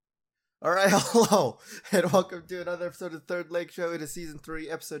All right, hello, and welcome to another episode of Third Leg Show. It is season 3,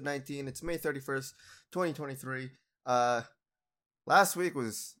 episode 19. It's May 31st, 2023. Last week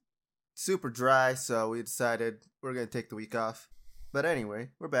was super dry, so we decided we're going to take the week off. But anyway,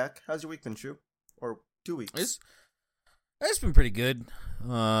 we're back. How's your week been, Shu? Or 2 weeks? It's been pretty good.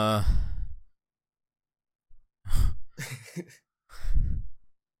 How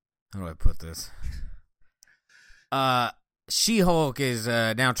do I put this? She-Hulk is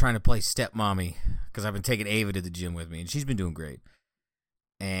now trying to play stepmommy because I've been taking Ava to the gym with me, and she's been doing great.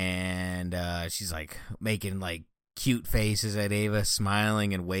 And she's like making like cute faces at Ava,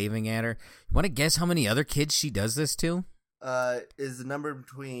 smiling and waving at her. You want to guess how many other kids she does this to? Is the number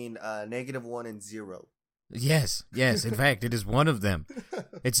between -1 and 0. Yes. In fact, it is one of them.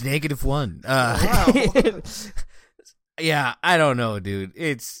 It's -1. Wow. Yeah, I don't know, dude.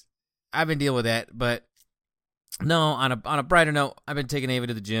 I've been dealing with that, but no. On a brighter note, I've been taking Ava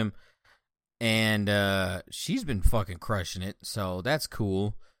to the gym, and she's been fucking crushing it. So that's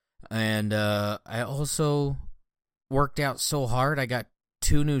cool. And I also worked out so hard, I got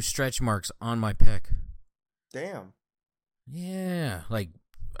 2 new stretch marks on my pec. Damn. Yeah, like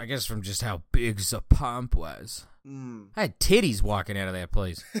I guess from just how big the pump was. I had titties walking out of that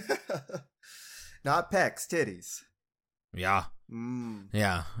place. Not pecs, titties. Yeah.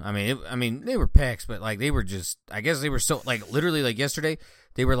 Yeah. I mean, they were pecs, but like they were just, I guess they were so like literally like yesterday,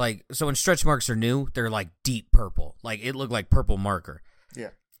 they were like, so when stretch marks are new, they're like deep purple. Like it looked like purple marker. Yeah.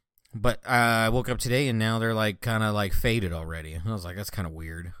 But I woke up today and now they're like kind of like faded already. I was like, that's kind of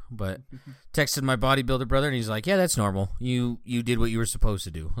weird. But texted my bodybuilder brother and he's like, yeah, that's normal. You did what you were supposed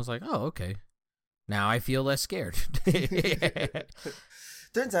to do. I was like, oh, okay. Now I feel less scared.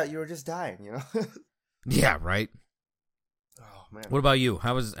 Turns out you were just dying, you know? Yeah, right. Oh, man. What about you?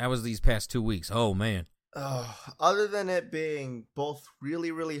 How was these past 2 weeks? Oh, man. Other than it being both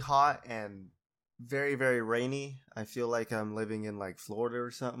really, really hot and very, very rainy, I feel like I'm living in like Florida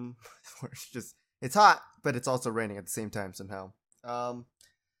or something, where it's hot, but it's also raining at the same time somehow.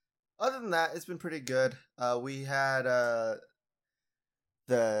 Other than that, it's been pretty good. We had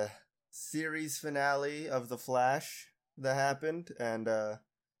the series finale of The Flash that happened, and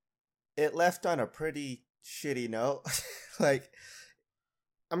it left on a pretty shitty note. Like,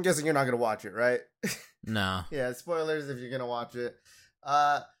 I'm guessing you're not gonna watch it, right? No. Yeah, spoilers if you're gonna watch it.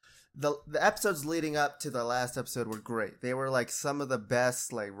 The episodes leading up to the last episode were great. They were like some of the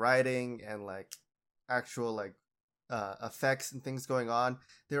best like writing and like actual like effects and things going on.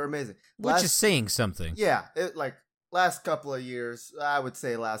 They were amazing. Which is saying something. Yeah, it like last couple of years, I would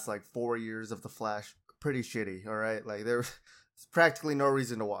say last like 4 years of The Flash, pretty shitty. All right, like there's practically no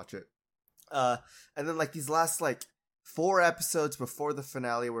reason to watch it. And then like these last like 4 episodes before the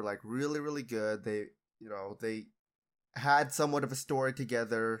finale were like really, really good. They had somewhat of a story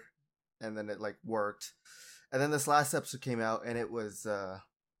together, and then it like worked. And then this last episode came out, and it was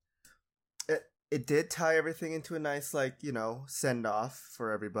it did tie everything into a nice like send off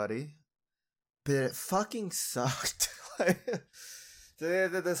for everybody, but it fucking sucked. They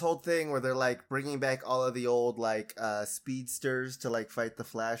did this whole thing where they're like bringing back all of the old like speedsters to like fight the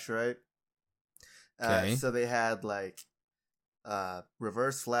Flash, right? Okay. So they had like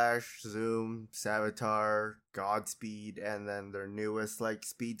Reverse Flash, Zoom, Savitar, Godspeed, and then their newest like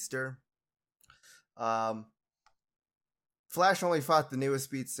speedster. Flash only fought the newest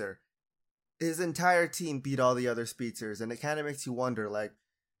speedster. His entire team beat all the other speedsters, and it kind of makes you wonder, like,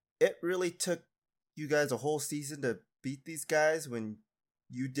 it really took you guys a whole season to beat these guys when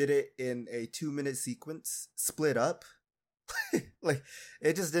you did it in a 2-minute sequence, split up. Like,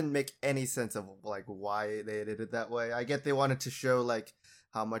 it just didn't make any sense of like why they did it that way. I get they wanted to show like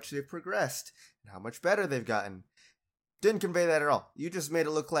how much they've progressed and how much better they've gotten. Didn't convey that at all. You just made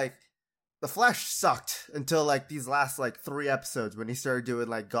it look like the Flash sucked until like these last like 3 episodes when he started doing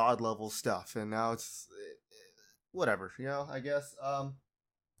like god level stuff, and now it's whatever, I guess.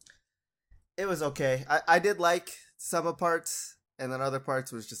 It was okay. I did like some parts, and then other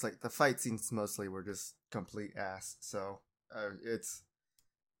parts was just like the fight scenes mostly were just complete ass. So it's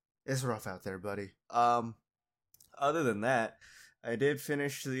rough out there, buddy. Other than that, I did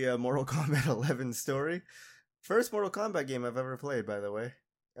finish the Mortal Kombat 11 story. First Mortal Kombat game I've ever played, by the way.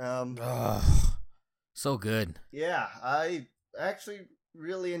 So good. Yeah, I actually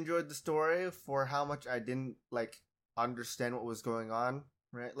really enjoyed the story for how much I didn't like understand what was going on.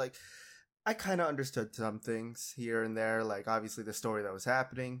 Right, like I kind of understood some things here and there, like obviously the story that was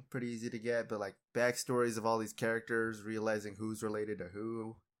happening, pretty easy to get, but like backstories of all these characters, realizing who's related to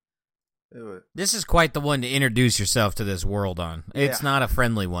who, This is quite the one to introduce yourself to this world on. It's not a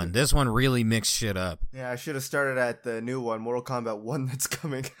friendly one. This one really mixed shit up. Yeah, I should have started at the new one, Mortal Kombat 1 that's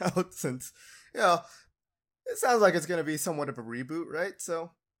coming out since, it sounds like it's going to be somewhat of a reboot, right?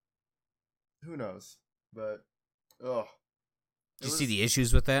 So, who knows? But, Did you see the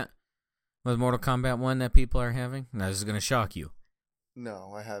issues with that? With Mortal Kombat 1 that people are having? Now, this is going to shock you.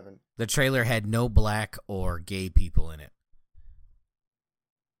 No, I haven't. The trailer had no black or gay people in it.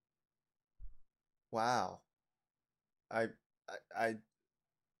 Wow. I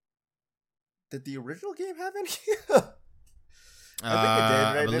did the original game have any? I think it did,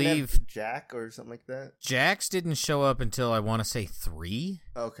 right? I believe Jack or something like that. Jax didn't show up until I want to say 3.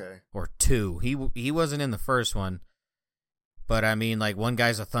 Okay. Or 2. He wasn't in the first one. But I mean, like, one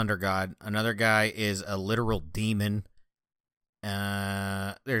guy's a thunder god, another guy is a literal demon.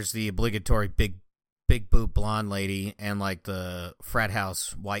 There's the obligatory big boob blonde lady and like the frat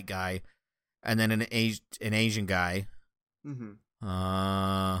house white guy. And then an Asian guy. Mm-hmm.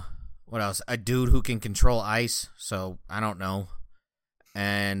 What else? A dude who can control ice. So I don't know.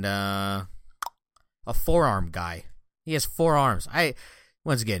 And a forearm guy. He has 4 arms.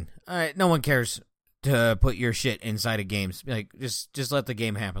 Once again, no one cares to put your shit inside of games. Like just let the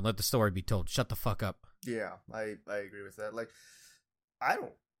game happen. Let the story be told. Shut the fuck up. Yeah, I agree with that. Like, I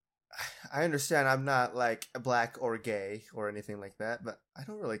understand I'm not like black or gay or anything like that, but I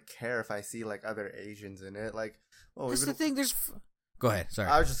don't really care if I see like other Asians in it. Like, that's the thing. Go ahead. Sorry.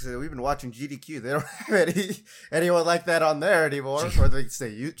 I was just saying, we've been watching GDQ. They don't have anyone like that on there anymore. Or they say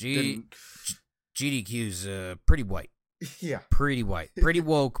you didn't. GDQ's pretty white. Yeah, pretty white, pretty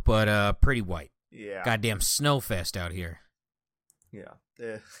woke, but pretty white. Yeah, goddamn snowfest out here. Yeah.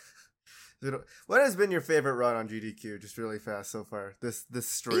 What has been your favorite run on GDQ? Just really fast so far. This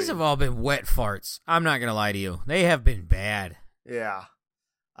stream. These have all been wet farts. I'm not gonna lie to you. They have been bad. Yeah,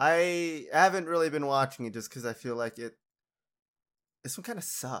 I haven't really been watching it just because I feel like this one kind of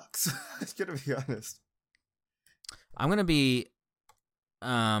sucks. I'm gonna be honest. I'm gonna be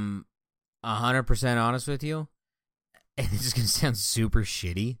 100% honest with you, and it's just gonna sound super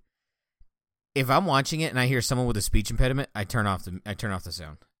shitty. If I'm watching it and I hear someone with a speech impediment, I turn off the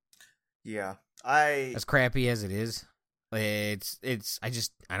sound. Yeah, as crappy as it is, I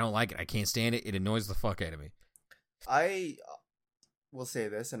don't like it. I can't stand it. It annoys the fuck out of me. I will say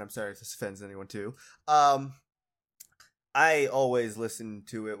this, and I'm sorry if this offends anyone too. I always listen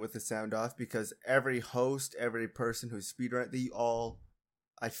to it with the sound off because every host, every person who's speedrun,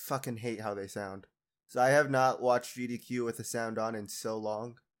 I fucking hate how they sound. So I have not watched GDQ with the sound on in so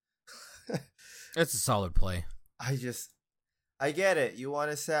long. That's a solid play. I get it. You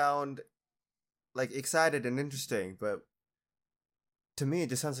want to sound like excited and interesting, but to me, it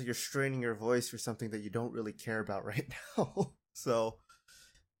just sounds like you're straining your voice for something that you don't really care about right now. So,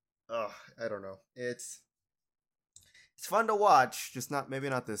 I don't know. It's fun to watch, just maybe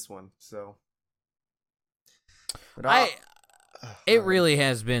not this one. So, but it really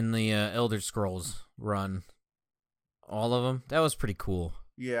has been the Elder Scrolls run, all of them. That was pretty cool.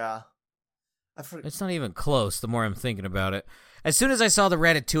 Yeah. It's not even close the more I'm thinking about it. As soon as I saw the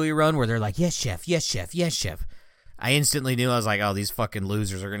Ratatouille run where they're like, yes, chef, yes, chef, yes, chef, I instantly knew. I was like, oh, these fucking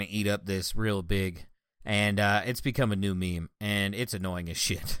losers are going to eat up this real big. And it's become a new meme, and it's annoying as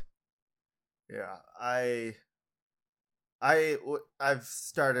shit. Yeah, I've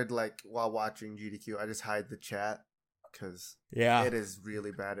started, like, while watching GDQ, I just hide the chat because it is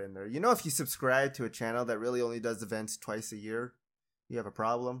really bad in there. You know, if you subscribe to a channel that really only does events twice a year, you have a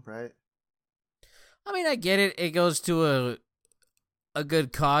problem, right? I mean, I get it. It goes to a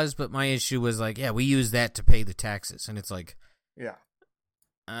good cause, but my issue was like, yeah, we use that to pay the taxes, and it's like, yeah,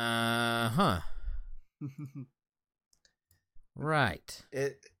 right.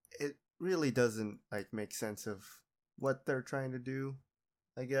 It really doesn't like make sense of what they're trying to do,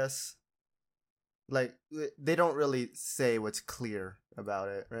 I guess. Like, they don't really say what's clear about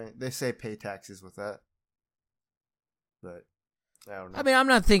it, right? They say pay taxes with that, but I don't know. I mean, I'm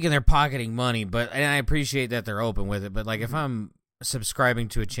not thinking they're pocketing money, and I appreciate that they're open with it. But like, if I'm subscribing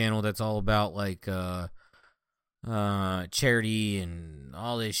to a channel that's all about like charity and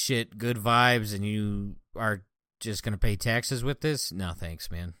all this shit, good vibes, and you are just gonna pay taxes with this, no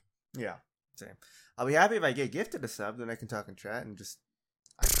thanks, man. Yeah, same. I'll be happy if I get gifted a sub, then I can talk in chat and just.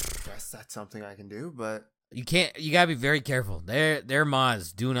 I guess that's something I can do, but you can't. You gotta be very careful. Their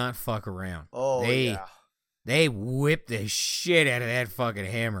mods do not fuck around. Oh, yeah. They whip the shit out of that fucking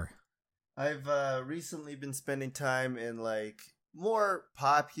hammer. I've recently been spending time in like more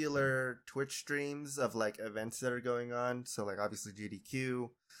popular Twitch streams of like events that are going on. So like obviously GDQ,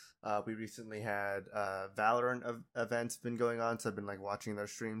 We recently had Valorant events been going on, so I've been like watching their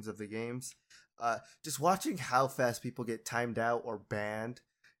streams of the games. Just watching how fast people get timed out or banned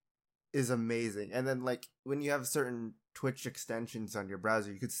is amazing. And then like when you have certain Twitch extensions on your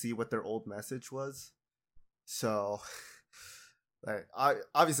browser, you could see what their old message was. So like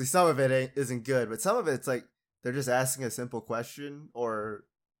obviously some of it isn't good, but some of it's like they're just asking a simple question or,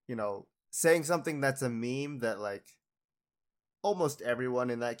 you know, saying something that's a meme that like almost everyone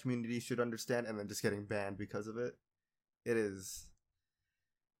in that community should understand, and then just getting banned because of it. It is...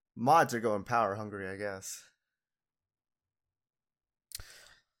 Mods are going power hungry, I guess.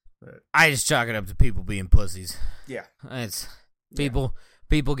 But I just chalk it up to people being pussies. yeah. It's people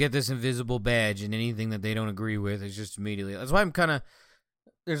get this invisible badge, and anything that they don't agree with is just immediately. That's why I'm kind of...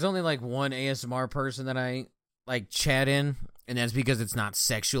 There's only like one ASMR person that I like chat in, and that's because it's not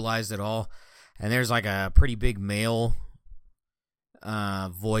sexualized at all. And there's like a pretty big male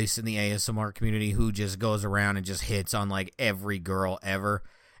voice in the ASMR community who just goes around and just hits on like every girl ever,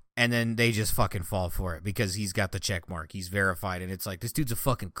 and then they just fucking fall for it because he's got the check mark, he's verified, and it's like, this dude's a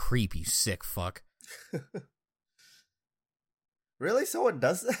fucking creep, you sick fuck. Really? Someone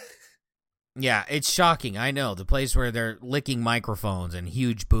does that? Yeah, it's shocking. I know, the place where they're licking microphones and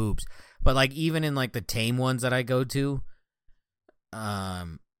huge boobs, but like even in like the tame ones that I go to,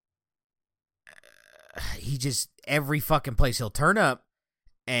 he just, every fucking place he'll turn up,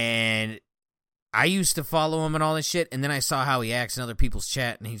 and I used to follow him and all this shit, and then I saw how he acts in other people's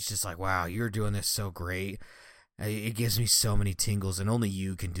chat, and he's just like, wow, you're doing this so great. It gives me so many tingles, and only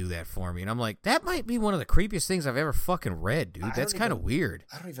you can do that for me. And I'm like, that might be one of the creepiest things I've ever fucking read, dude. That's kind of weird.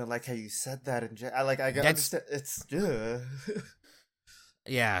 I don't even like how you said that. I understand. It's...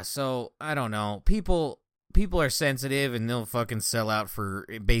 Yeah, so, I don't know. People are sensitive, and they'll fucking sell out for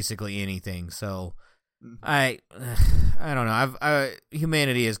basically anything, so... I don't know.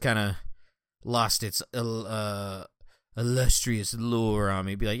 Humanity has kind of lost its illustrious lure on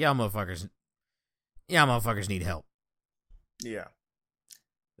me. Be like, y'all motherfuckers need help. Yeah.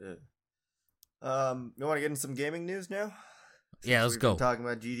 You want to get into some gaming news now? Yeah, let's go. Talking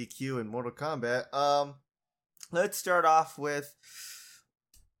about GDQ and Mortal Kombat. Let's start off with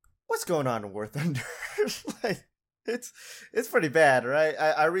what's going on in War Thunder. Like, it's pretty bad, right?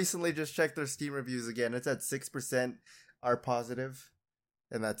 I recently just checked their Steam reviews again. It's at 6% are positive,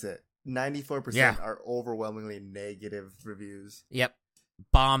 and that's it. 94% are overwhelmingly negative reviews. Yep.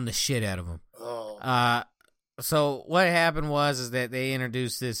 Bomb the shit out of them. Oh. So what happened was that they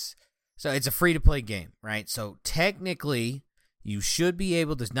introduced this. So it's a free-to-play game, right? So technically, you should be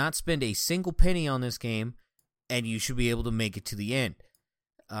able to not spend a single penny on this game, and you should be able to make it to the end.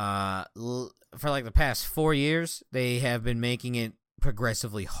 For like the past 4 years, they have been making it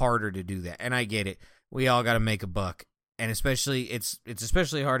progressively harder to do that. And I get it. We all got to make a buck. And especially, it's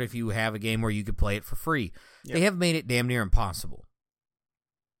especially hard if you have a game where you could play it for free. Yep. They have made it damn near impossible.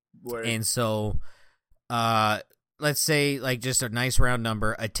 Word. And so, let's say, like, just a nice round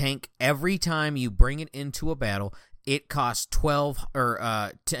number, a tank, every time you bring it into a battle, it costs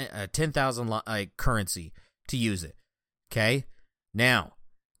 10,000 like currency to use it. Okay? Now,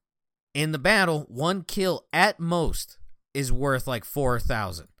 in the battle, one kill at most is worth like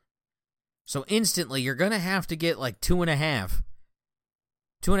 4,000. So instantly, you're going to have to get like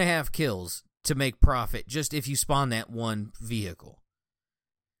 2.5 kills to make profit just if you spawn that one vehicle.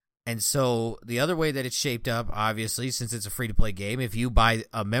 And so the other way that it's shaped up, obviously, since it's a free-to-play game, if you buy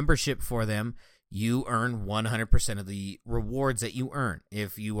a membership for them, you earn 100% of the rewards that you earn.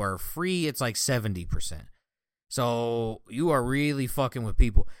 If you are free, it's like 70%. So you are really fucking with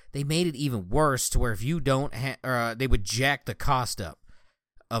people. They made it even worse to where if you don't they would jack the cost up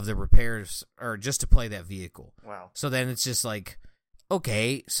of the repairs or just to play that vehicle. Wow. So then it's just like,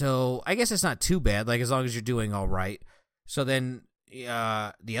 okay, so I guess it's not too bad, like as long as you're doing all right. So then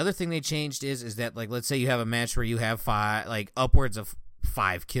the other thing they changed is that, like, let's say you have a match where you have upwards of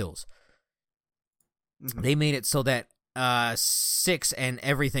 5 kills. Mm-hmm. They made it so that 6 and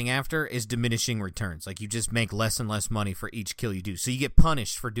everything after is diminishing returns. Like, you just make less and less money for each kill you do. So you get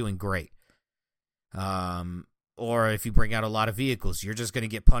punished for doing great. Or if you bring out a lot of vehicles, you're just going to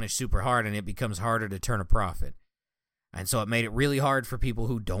get punished super hard, and it becomes harder to turn a profit. And so it made it really hard for people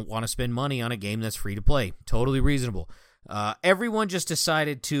who don't want to spend money on a game that's free to play. Totally reasonable. Everyone just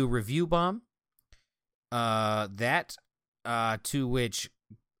decided to review bomb that, to which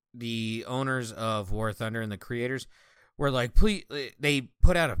the owners of War Thunder and the creators were like, please, they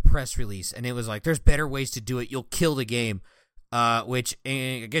put out a press release, and it was like, there's better ways to do it. You'll kill the game, which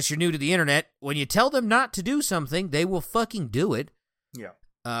I guess you're new to the internet. When you tell them not to do something, they will fucking do it.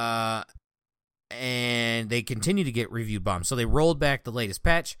 Yeah. and they continue to get review bombed. So they rolled back the latest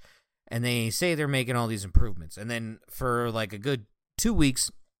patch, and they say they're making all these improvements. And then for like a good 2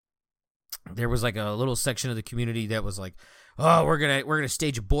 weeks, there was like a little section of the community that was like, "Oh, we're gonna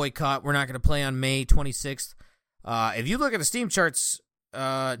stage a boycott. We're not gonna play on May 26th." If you look at the Steam charts,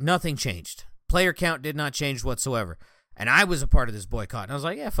 nothing changed. Player count did not change whatsoever. And I was a part of this boycott, and I was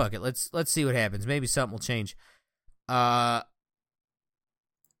like, "Yeah, fuck it. Let's see what happens. Maybe something will change."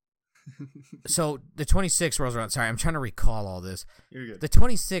 So the 26th rolls around. Sorry, I'm trying to recall all this. You're good. The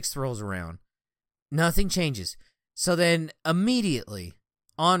 26th rolls around. Nothing changes. So then immediately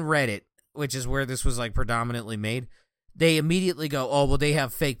on Reddit, which is where this was like predominantly made, they immediately go, "Oh, well, they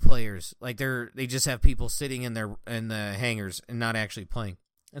have fake players. Like they just have people sitting in the hangars and not actually playing."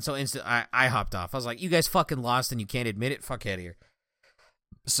 And so I hopped off. I was like, "You guys fucking lost and you can't admit it? Fuck out of here."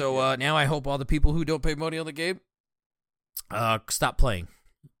 So now I hope all the people who don't pay money on the game stop playing.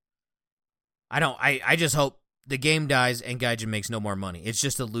 I just hope the game dies and Gaijin makes no more money. It's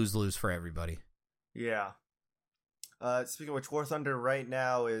just a lose-lose for everybody. Yeah. Speaking of which, War Thunder right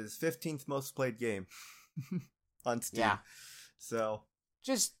now is 15th most played game on Steam. Yeah. So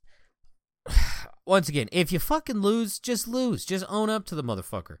just once again, if you fucking lose, just lose. Just own up to the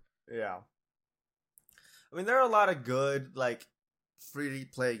motherfucker. Yeah. I mean, there are a lot of good, like,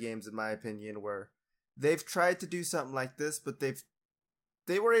 free-to-play games, in my opinion, where they've tried to do something like this, but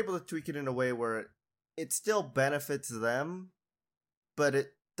they were able to tweak it in a way where it still benefits them, but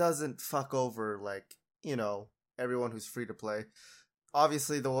it doesn't fuck over, like, you know, everyone who's free to play.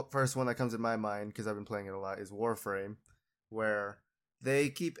 Obviously, the first one that comes in my mind, because I've been playing it a lot, is Warframe, where they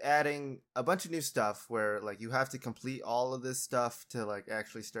keep adding a bunch of new stuff where, like, you have to complete all of this stuff to, like,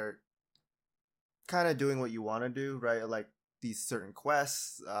 actually start kind of doing what you want to do, right? Like, these certain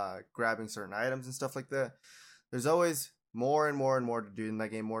quests, grabbing certain items and stuff like that. There's always more and more and more to do in that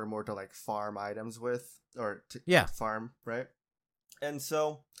game, more and more to, like, farm items with, or to farm, right? And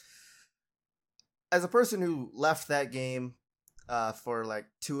so, as a person who left that game for, like,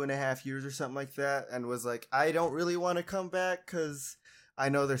 2.5 years or something like that, and was like, I don't really want to come back, because I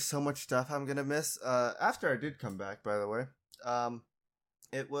know there's so much stuff I'm going to miss. After I did come back, by the way,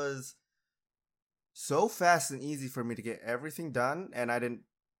 it was so fast and easy for me to get everything done, and I didn't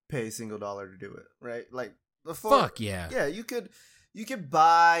pay a single dollar to do it, right? Like, before, fuck yeah. Yeah, you could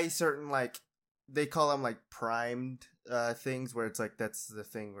buy certain, like, they call them, like, primed things, where it's like, that's the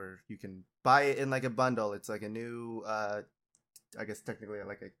thing where you can buy it in, like, a bundle. It's like a new, I guess technically,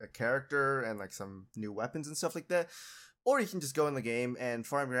 like, a character and, like, some new weapons and stuff like that. Or you can just go in the game and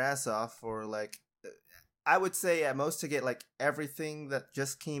farm your ass off for, like, I would say at most to get, like, everything that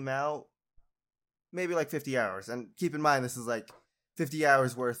just came out, maybe like 50 hours. And keep in mind, this is like 50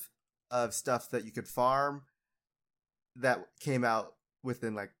 hours worth of stuff that you could farm that came out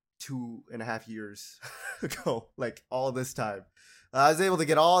within like 2.5 years ago, like all this time. I was able to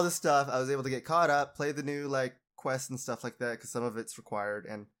get all this stuff. I was able to get caught up, play the new, like, quests and stuff like that, because some of it's required,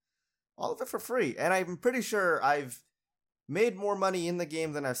 and all of it for free. And I'm pretty sure I've made more money in the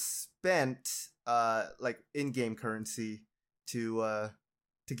game than I've spent, like, in-game currency to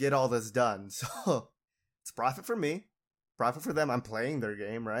get all this done. So it's profit for me, profit for them. I'm playing their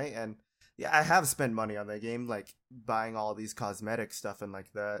game, right? And yeah, I have spent money on that game, like buying all these cosmetic stuff and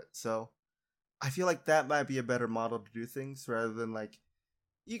like that. So I feel like that might be a better model to do things, rather than, like,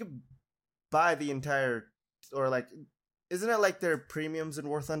 you could buy the entire, or, like, isn't it like their premiums in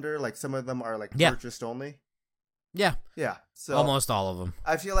War Thunder? Like, some of them are, like, purchased only. Yeah. Yeah. So almost all of them.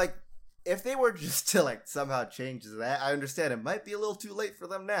 I feel like if they were just to, like, somehow change that, I understand it might be a little too late for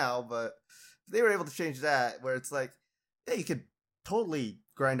them now, but if they were able to change that, where it's like, yeah, you could totally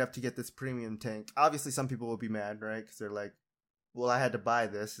grind up to get this premium tank. Obviously, some people will be mad, right? Because they're like, well, I had to buy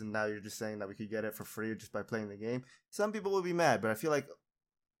this, and now you're just saying that we could get it for free just by playing the game. Some people will be mad, but I feel like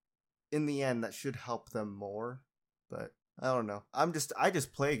in the end, that should help them more. But I don't know. I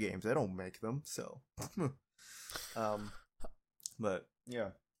just play games. I don't make them, so. But yeah.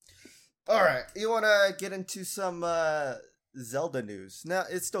 All right, you want to get into some Zelda news? Now,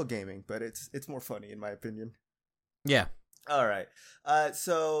 it's still gaming, but it's more funny in my opinion. Yeah. All right.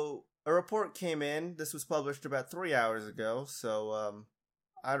 So a report came in. This was published about 3 hours ago. So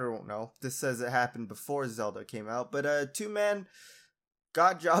I don't know. This says it happened before Zelda came out, but 2 men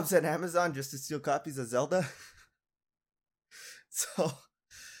got jobs at Amazon just to steal copies of Zelda. So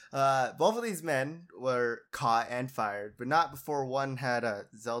both of these men were caught and fired, but not before one had a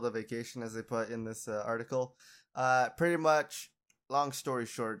Zelda vacation, as they put in this article. Pretty much, long story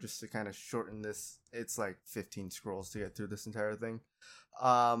short, just to kind of shorten this, it's like 15 scrolls to get through this entire thing.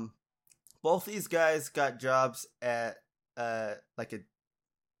 Both these guys got jobs at like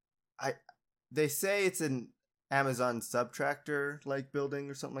they say it's an Amazon subtractor like building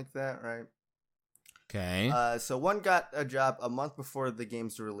or something like that, right? Okay. So one got a job a month before the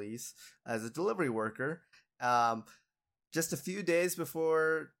game's release as a delivery worker. Just a few days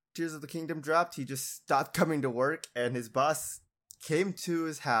before Tears of the Kingdom dropped, he just stopped coming to work, and his boss came to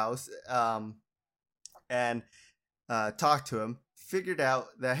his house and talked to him, figured out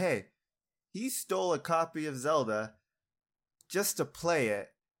that, hey, he stole a copy of Zelda just to play it,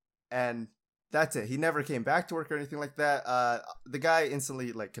 and that's it. He never came back to work or anything like that. The guy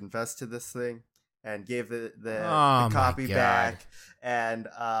instantly like confessed to this thing and gave the copy back, and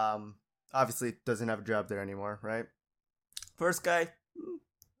obviously doesn't have a job there anymore, right? First guy,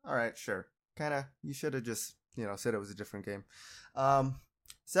 all right, sure. Kind of, you should have just, said it was a different game.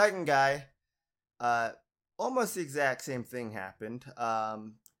 Second guy, almost the exact same thing happened.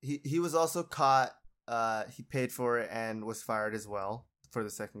 He was also caught. He paid for it and was fired as well for the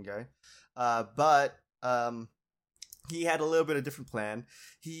second guy. But he had a little bit of different plan.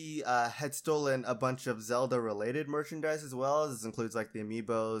 He had stolen a bunch of Zelda-related merchandise as well. This includes like the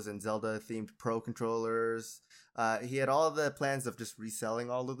amiibos and Zelda-themed Pro controllers. He had all the plans of just reselling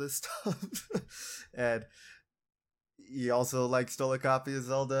all of this stuff. And he also like stole a copy of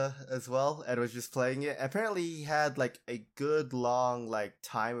Zelda as well and was just playing it. Apparently he had like a good long like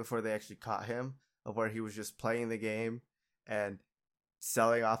time before they actually caught him of where he was just playing the game and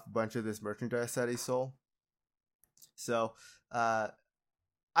selling off a bunch of this merchandise that he stole. So, I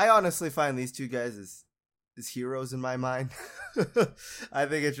honestly find these two guys as heroes in my mind. I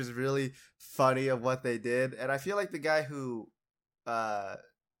think it's just really funny of what they did. And I feel like the guy who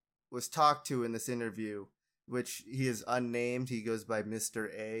was talked to in this interview, which he is unnamed, he goes by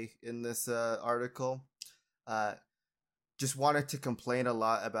Mr. A in this article, just wanted to complain a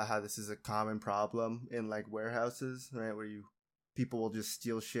lot about how this is a common problem in like warehouses, right, where people will just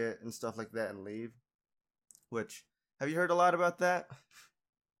steal shit and stuff like that and leave. Which, have you heard a lot about that?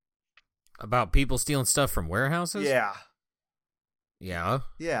 About people stealing stuff from warehouses? Yeah.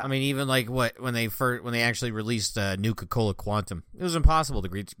 I mean, even like when they actually released Nuka-Cola Quantum, it was impossible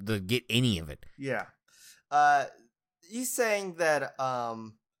to get any of it. Yeah. He's saying that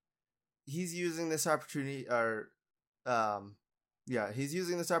he's using this opportunity, he's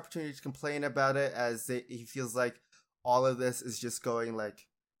using this opportunity to complain about it, as he feels like all of this is just going like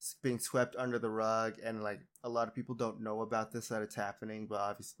being swept under the rug, and like a lot of people don't know about this, that it's happening. But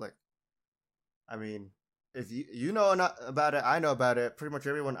obviously, like, I mean, if you know about it, I know about it. Pretty much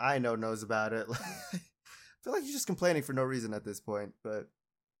everyone I know knows about it. I feel like he's just complaining for no reason at this point. But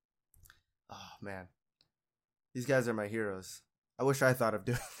oh man, these guys are my heroes. I wish I thought of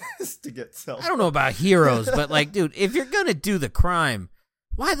doing this to get self. I don't know about heroes, but like, dude, if you're gonna do the crime,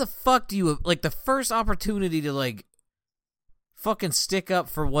 why the fuck do you like the first opportunity to like fucking stick up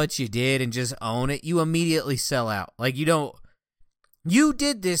for what you did and just own it, you immediately sell out. Like, you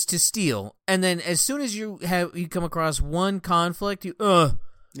did this to steal, and then as soon as you come across one conflict, I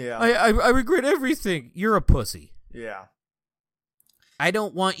regret everything. You're a pussy. Yeah. I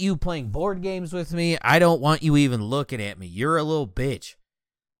don't want you playing board games with me. I don't want you even looking at me. You're a little bitch.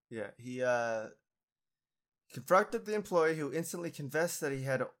 Yeah, he confronted the employee, who instantly confessed that he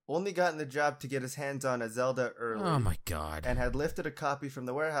had only gotten the job to get his hands on a Zelda early. Oh my god. And had lifted a copy from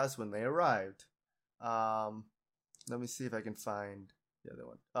the warehouse when they arrived. Let me see if I can find the other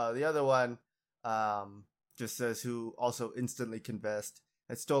one. The other one just says who also instantly confessed.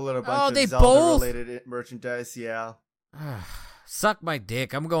 Had stolen a bunch of Zelda-related merchandise, yeah. Suck my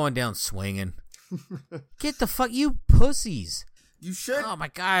dick. I'm going down swinging. Get the fuck, you pussies. You should. Oh my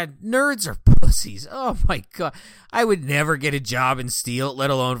god, nerds are pussies. Oh my god. I would never get a job in Steel, let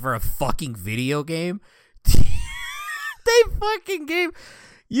alone for a fucking video game. They fucking gave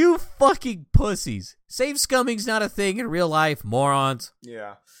you fucking pussies. Safe scumming's not a thing in real life, morons.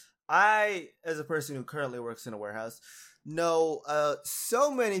 Yeah. I, as a person who currently works in a warehouse, know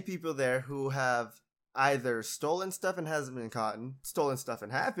so many people there who have either stolen stuff and hasn't been caught, stolen stuff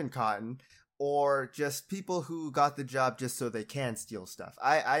and have been caught, or just people who got the job just so they can steal stuff.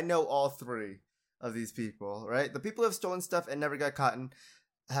 I know all three of these people, right? The people who have stolen stuff and never got caught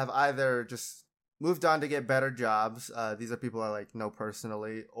have either just moved on to get better jobs. These are people I like know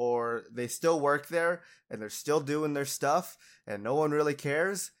personally, or they still work there and they're still doing their stuff and no one really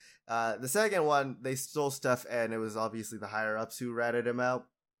cares. The second one, they stole stuff and it was obviously the higher ups who ratted him out.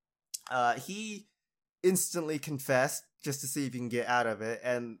 He instantly confessed just to see if he can get out of it,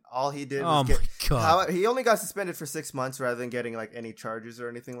 and all he did was he only got suspended for 6 months rather than getting like any charges or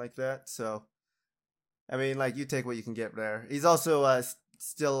anything like that. So I mean, like, you take what you can get there. He's also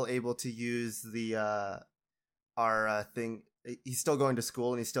still able to use the our thing, he's still going to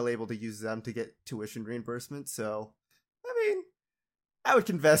school and he's still able to use them to get tuition reimbursement. So, I mean, I would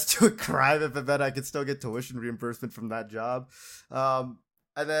confess to a crime if I bet I could still get tuition reimbursement from that job. And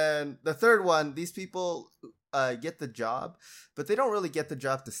then the third one, these people get the job, but they don't really get the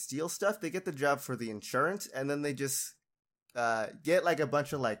job to steal stuff. They get the job for the insurance, and then they just get like a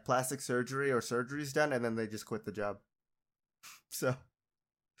bunch of like plastic surgery or surgeries done, and then they just quit the job. So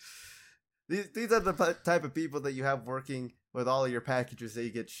these are the type of people that you have working with all of your packages that you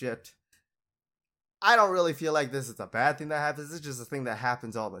get shipped. I don't really feel like this is a bad thing that happens. It's just a thing that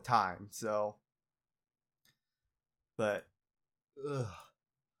happens all the time. So, but,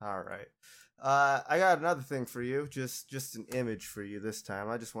 all right. I got another thing for you. Just an image for you this time.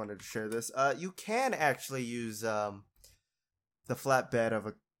 I just wanted to share this. You can actually use the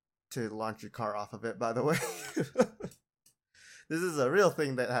flatbed to launch your car off of it. By the way, this is a real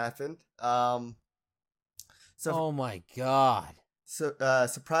thing that happened. So, oh my god. So,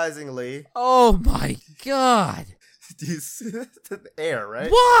 surprisingly... Oh my god! Do you see the air,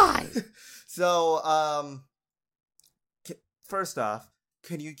 right? Why? So, first off,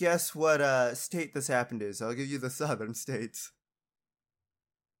 can you guess what state this happened in? So I'll give you the southern states.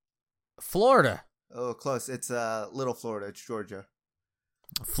 Florida. Oh, close. It's Little Florida. It's Georgia.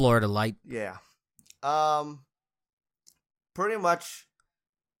 Florida light. Yeah. Pretty much...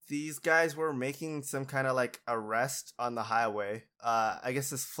 These guys were making some kind of like arrest on the highway. I guess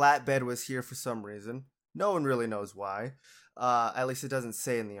this flatbed was here for some reason. No one really knows why. At least it doesn't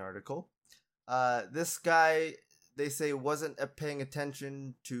say in the article. This guy, they say, wasn't paying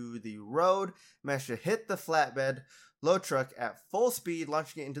attention to the road, managed to hit the flatbed load truck at full speed,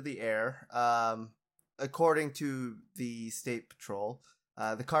 launching it into the air. According to the state patrol.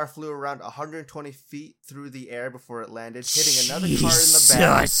 The car flew around 120 feet through the air before it landed, hitting another car in the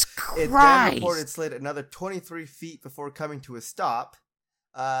back. It then reported slid another 23 feet before coming to a stop.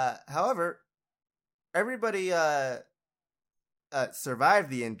 However, everybody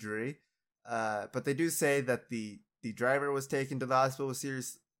survived the injury, but they do say that the driver was taken to the hospital with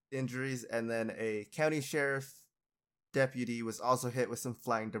serious injuries, and then a county sheriff deputy was also hit with some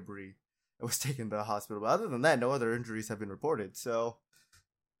flying debris and was taken to the hospital. But other than that, no other injuries have been reported, so...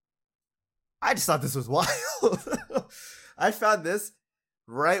 I just thought this was wild. I found this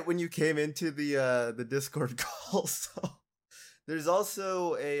right when you came into the Discord call. So there's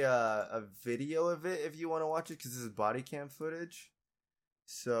also a video of it if you want to watch it, because this is body cam footage.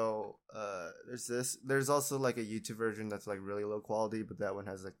 So there's this. There's also like a YouTube version that's like really low quality, but that one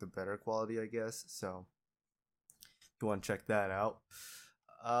has like the better quality, I guess. So if you want to check that out.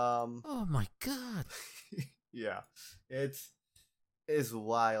 Oh my god. Yeah, it's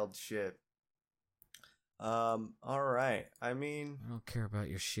wild shit. All right. I mean, I don't care about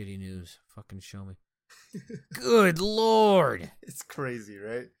your shitty news. Fucking show me. Good lord. It's crazy,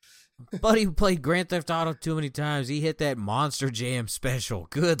 right? Buddy who played Grand Theft Auto too many times. He hit that Monster Jam special.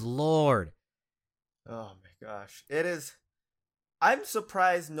 Good lord. Oh my gosh. It is. I'm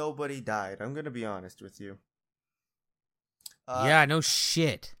surprised nobody died. I'm going to be honest with you. Yeah, no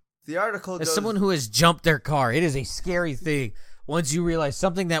shit. The article As goes... someone who has jumped their car, it is a scary thing. Once you realize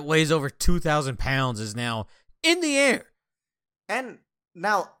something that weighs over 2,000 pounds is now in the air. And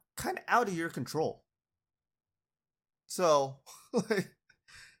now kind of out of your control. So, like,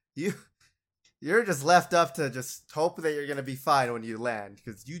 you're just left up to just hope that you're going to be fine when you land,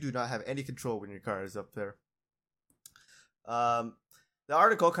 because you do not have any control when your car is up there. The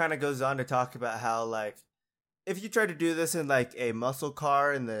article kind of goes on to talk about how, like, if you tried to do this in, like, a muscle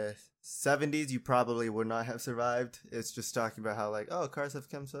car in the 70s, you probably would not have survived. It's just talking about how, like, oh, cars have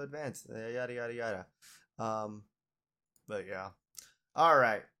come so advanced, yada, yada, yada. But yeah. All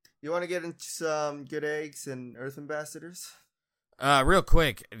right. You want to get into some good eggs and Earth Ambassadors? Real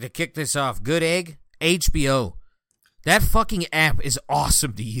quick, to kick this off, Good Egg, HBO. That fucking app is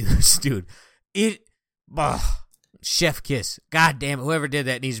awesome to use, dude. Chef kiss. God damn it, whoever did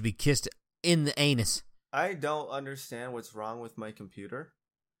that needs to be kissed in the anus. I don't understand what's wrong with my computer.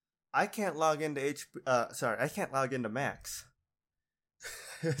 I can't log into I can't log into Max.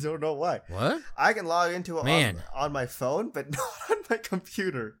 I don't know why. What? I can log into it on my phone, but not on my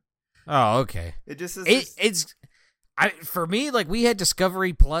computer. Oh, okay. It just is. For me, like, we had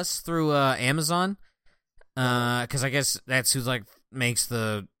Discovery Plus through Amazon, because I guess that's who's like makes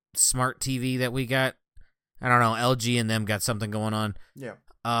the smart TV that we got. I don't know. LG and them got something going on. Yeah.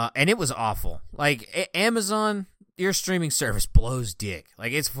 And it was awful. Like, Amazon, your streaming service blows dick.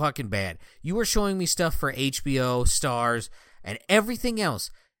 Like, it's fucking bad. You were showing me stuff for HBO, Stars, and everything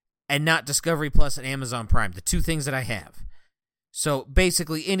else, and not Discovery Plus and Amazon Prime, the two things that I have. So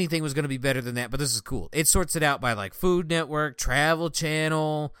basically anything was going to be better than that, but this is cool. It sorts it out by like Food Network, Travel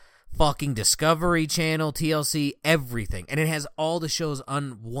Channel, fucking Discovery Channel, TLC, everything. And it has all the shows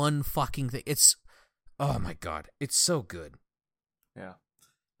on one fucking thing. It's, oh my God, it's so good. Yeah.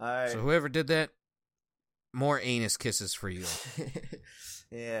 So whoever did that, more anus kisses for you.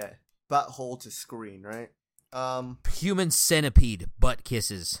 Yeah. Butthole to screen, right? Human centipede butt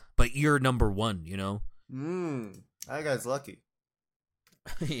kisses, but you're number one, you know? That guy's lucky.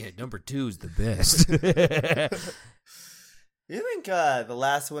 Yeah, number 2 is the best. You think the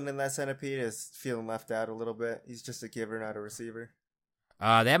last one in that centipede is feeling left out a little bit? He's just a giver, not a receiver.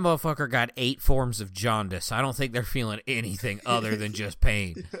 That motherfucker got 8 forms of jaundice. I don't think they're feeling anything other than just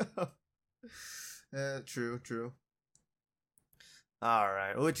pain. True. All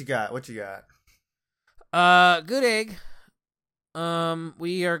right, what you got? Good egg.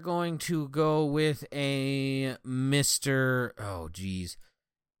 We are going to go with a Mr. Oh, geez.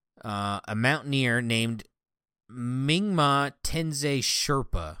 A mountaineer named Mingma Tenzei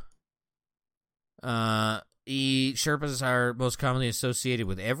Sherpa. Sherpas are most commonly associated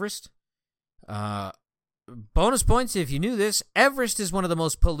with Everest. Bonus points if you knew this. Everest is one of the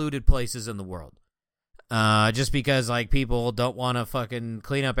most polluted places in the world. Just because, like, people don't want to fucking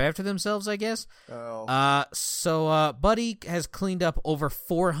clean up after themselves, I guess. Oh. So Buddy has cleaned up over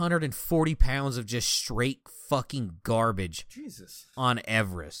 440 pounds of just straight fucking garbage. Jesus. On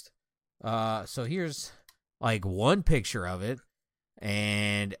Everest. So here's, like, one picture of it,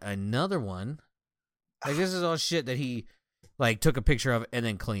 and another one. Like, this is all shit that he, like, took a picture of and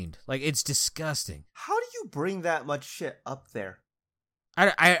then cleaned. Like, it's disgusting. How do you bring that much shit up there?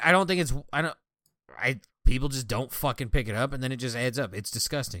 I don't think it's, people just don't fucking pick it up, and then it just adds up. It's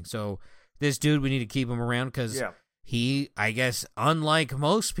disgusting. So this dude, we need to keep him around because he, I guess, unlike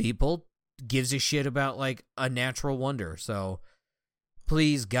most people, gives a shit about, like, a natural wonder. So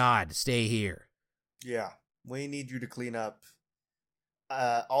please, God, stay here. Yeah, we need you to clean up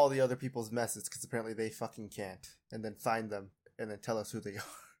all the other people's messes because apparently they fucking can't, and then find them and then tell us who they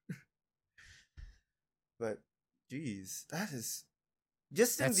are. But, geez, that is...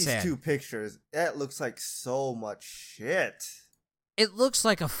 Just in these sad. 2 pictures, that looks like so much shit. It looks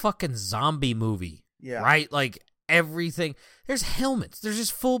like a fucking zombie movie. Yeah. Right? Like, everything. There's helmets. There's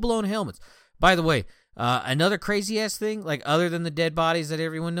just full-blown helmets. By the way, another crazy-ass thing, like, other than the dead bodies that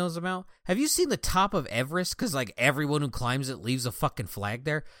everyone knows about, have you seen the top of Everest? Because, like, everyone who climbs it leaves a fucking flag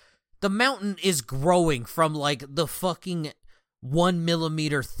there. The mountain is growing from, like, the fucking 1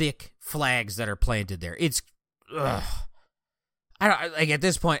 millimeter thick flags that are planted there. It's... Ugh. I don't, like, at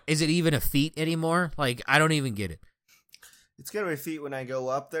this point, is it even a feat anymore? Like, I don't even get it. It's gonna be a feat when I go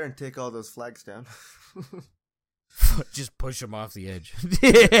up there and take all those flags down. Just push them off the edge.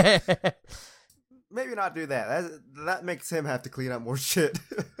 Maybe not do that. That makes him have to clean up more shit.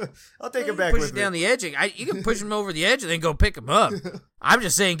 I'll take him back push with it me. down the edge. You can push him over the edge and then go pick him up. I'm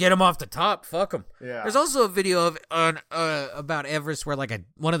just saying, get him off the top. Fuck him. Yeah. There's also a video of about Everest where like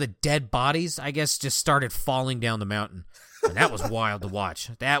one of the dead bodies, I guess, just started falling down the mountain, and that was wild to watch.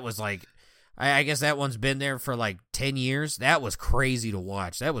 That was like, I guess that one's been there for like 10 years. That was crazy to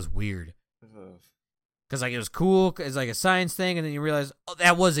watch. That was weird. Because like it was cool. It's like a science thing, and then you realize, oh,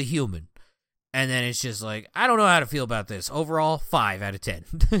 that was a human. And then it's just like, I don't know how to feel about this. Overall, 5 out of 10.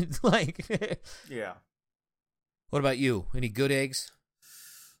 Like, yeah. What about you? Any good eggs?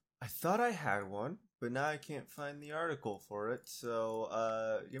 I thought I had one, but now I can't find the article for it.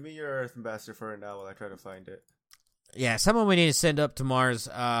 So, give me your Earth Ambassador for it now while I try to find it. Yeah, someone we need to send up to Mars.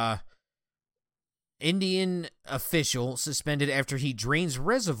 Indian official suspended after he drains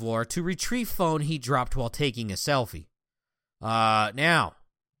reservoir to retrieve phone he dropped while taking a selfie. Now,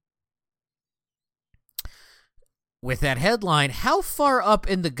 with that headline, how far up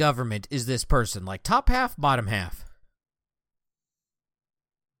in the government is this person? Like top half, bottom half?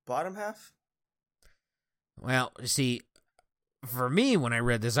 Bottom half? Well, see, for me, when I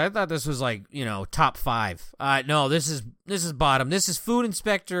read this, I thought this was like, top 5. No, this is bottom. This is Food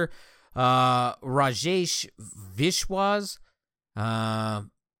Inspector Rajesh Vishwas.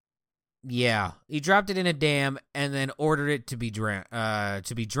 Yeah, he dropped it in a dam and then ordered it to be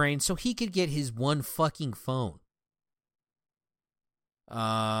drained so he could get his one fucking phone.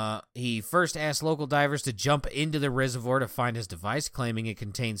 He first asked local divers to jump into the reservoir to find his device, claiming it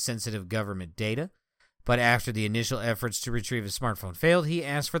contained sensitive government data. But after the initial efforts to retrieve his smartphone failed, he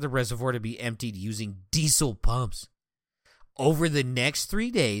asked for the reservoir to be emptied using diesel pumps. Over the next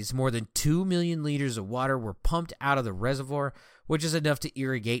 3 days, more than 2 million liters of water were pumped out of the reservoir, which is enough to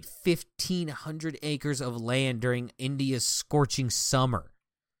irrigate 1,500 acres of land during India's scorching summer.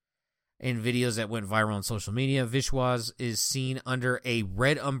 In videos that went viral on social media, Vishwas is seen under a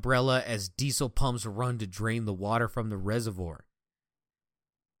red umbrella as diesel pumps run to drain the water from the reservoir.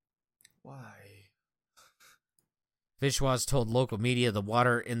 Why? Vishwas told local media the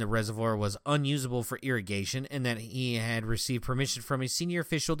water in the reservoir was unusable for irrigation and that he had received permission from a senior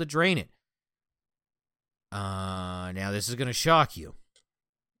official to drain it. Now this is going to shock you.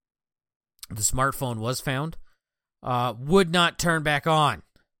 The smartphone was found. Would not turn back on.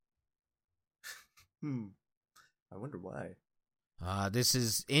 I wonder why. This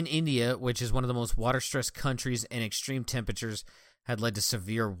is in India, which is one of the most water-stressed countries, and extreme temperatures had led to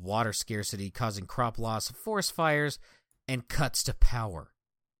severe water scarcity, causing crop loss, forest fires, and cuts to power.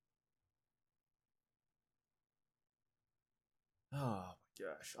 Oh my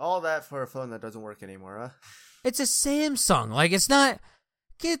gosh. All that for a phone that doesn't work anymore, huh? It's a Samsung. Like, it's not...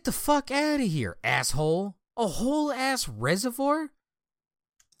 Get the fuck out of here, asshole. A whole ass reservoir?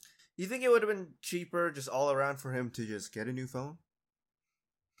 You think it would have been cheaper just all around for him to just get a new phone?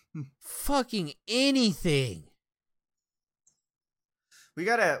 Fucking anything. We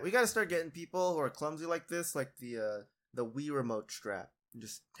gotta start getting people who are clumsy like this, like the Wii remote strap.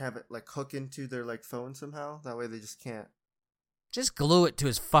 Just have it like hook into their like phone somehow. That way they just can't. Just glue it to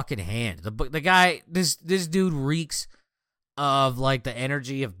his fucking hand. The guy, this dude reeks of like the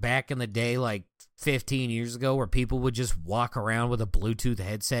energy of back in the day, like 15 years ago, where people would just walk around with a Bluetooth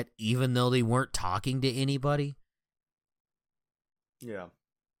headset even though they weren't talking to anybody. Yeah.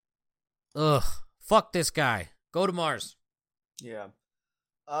 Ugh. Fuck this guy. Go to Mars. Yeah.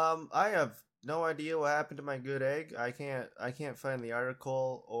 I have no idea what happened to my good egg. I can't find the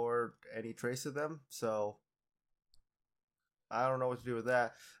article or any trace of them, so I don't know what to do with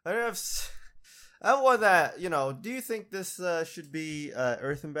that. I have one that, do you think this should be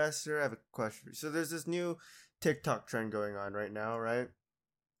Earth Ambassador? I have a question for you. So there's this new TikTok trend going on right now, right?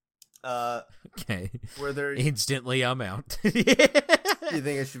 Okay. Where they're... Instantly, I'm out. You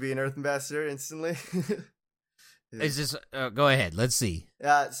think it should be an Earth Ambassador instantly? Is this... go ahead. Let's see.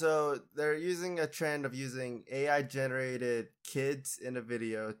 So they're using a trend of using AI-generated kids in a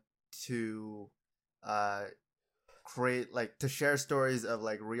video to create, like, to share stories of,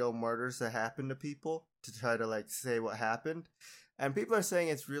 like, real murders that happen to people to try to, like, say what happened. And people are saying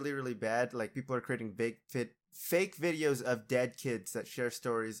it's really, really bad. Like, people are creating fake videos of dead kids that share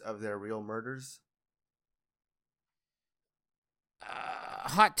stories of their real murders.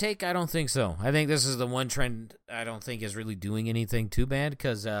 Hot take, I don't think so. I think this is the one trend I don't think is really doing anything too bad,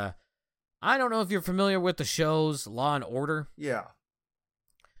 because I don't know if you're familiar with the shows Law and Order. Yeah.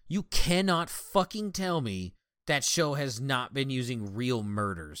 You cannot fucking tell me that show has not been using real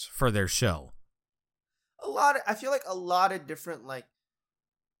murders for their show. I feel like a lot of different, like,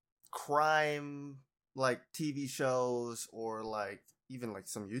 crime, like, TV shows or, like, even, like,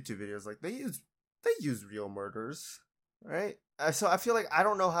 some YouTube videos, like, they use real murders, right? So I feel like, I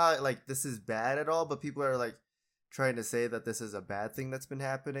don't know how, like, this is bad at all, but people are, like, trying to say that this is a bad thing that's been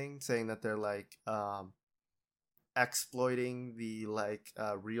happening, saying that they're, like, exploiting the, like,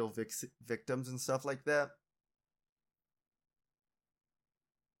 real victims and stuff like that.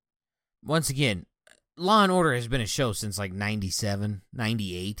 Once again, Law and Order has been a show since like 97,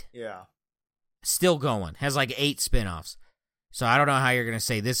 98. Yeah. Still going. Has like 8 spinoffs. So I don't know how you're going to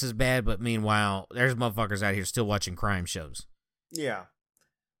say this is bad, but meanwhile, there's motherfuckers out here still watching crime shows. Yeah.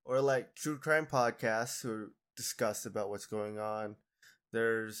 Or like true crime podcasts who discuss about what's going on.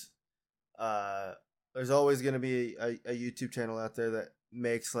 There's always going to be a YouTube channel out there that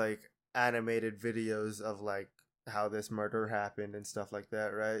makes like animated videos of like how this murder happened and stuff like that,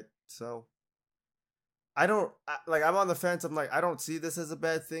 right? So I'm on the fence. I'm like, I don't see this as a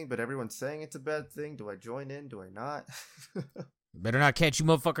bad thing, but everyone's saying it's a bad thing. Do I join in? Do I not? Better not catch you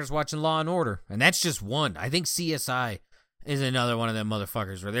motherfuckers watching Law and Order. And that's just one. I think CSI is another one of them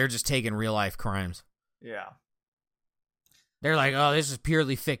motherfuckers where they're just taking real life crimes. Yeah. They're like, oh, this is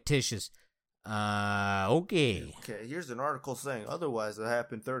purely fictitious. Okay. Okay, here's an article saying otherwise it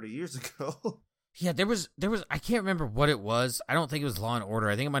happened 30 years ago. Yeah, there was, I can't remember what it was. I don't think it was Law and Order.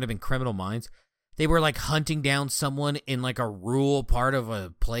 I think it might have been Criminal Minds. They were like hunting down someone in like a rural part of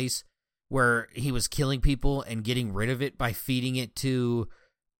a place where he was killing people and getting rid of it by feeding it to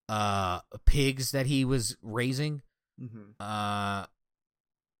pigs that he was raising. Mm-hmm.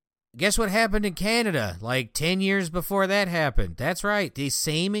 Guess what happened in Canada like 10 years before that happened? That's right. The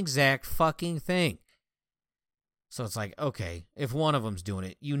same exact fucking thing. So it's like, okay, if one of them's doing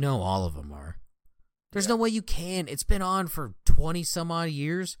it, you know all of them are. There's no way you can. It's been on for 20 some odd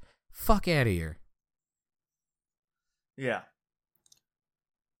years. Fuck out of here. Yeah.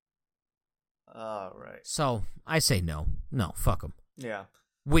 All right. So I say no. No, fuck them. Yeah.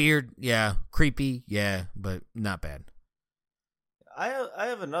 Weird, yeah. Creepy, yeah, but not bad. I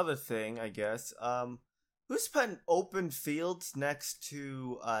have another thing, I guess. Who's putting open fields next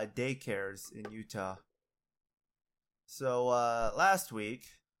to daycares in Utah? So last week,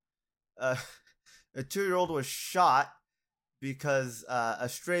 a 2-year-old was shot because a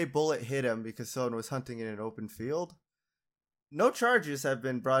stray bullet hit him because someone was hunting in an open field. No charges have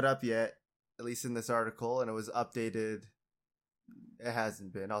been brought up yet, at least in this article, and it was updated. It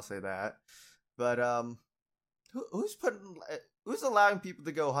hasn't been, I'll say that. But who's allowing people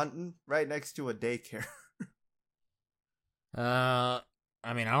to go hunting right next to a daycare? I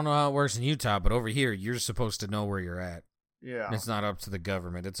mean, I don't know how it works in Utah, but over here, you're supposed to know where you're at. Yeah. And it's not up to the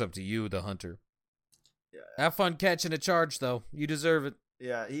government. It's up to you, the hunter. Yeah. Have fun catching a charge, though. You deserve it.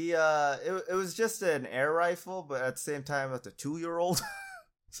 Yeah, it was just an air rifle, but at the same time, that's a 2-year-old.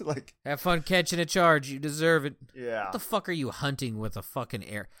 So like, have fun catching a charge. You deserve it. Yeah. What the fuck are you hunting with a fucking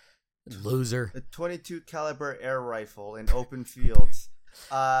air? Loser. A .22 caliber air rifle in open fields.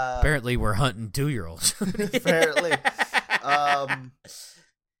 Apparently, we're hunting 2-year-olds. Apparently.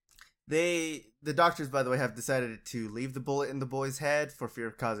 The doctors, by the way, have decided to leave the bullet in the boy's head for fear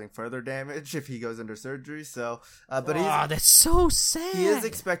of causing further damage if he goes under surgery. So, but that's so sad. He is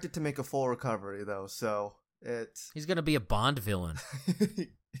expected to make a full recovery, though. So he's gonna be a Bond villain.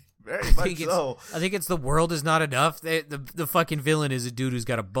 Very much so. I think it's The World Is Not Enough. The fucking villain is a dude who's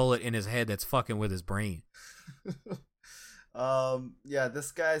got a bullet in his head that's fucking with his brain. Yeah,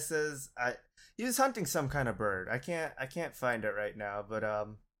 this guy says he was hunting some kind of bird. I can't find it right now, but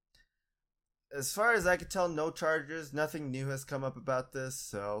as far as I could tell, no charges. Nothing new has come up about this,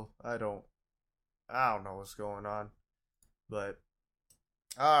 so I don't know what's going on. But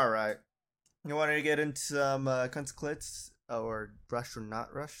all right, you want to get into some consequences or rush or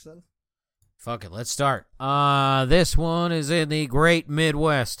not rush then? Fuck it, let's start. This one is in the Great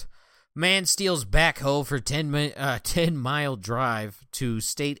Midwest. Man steals backhoe for 10-mile drive to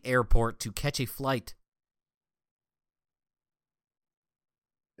state airport to catch a flight.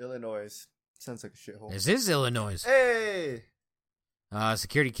 Illinois. Sounds like a shithole. This is Illinois. Hey!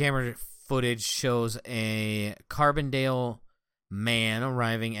 Security camera footage shows a Carbondale man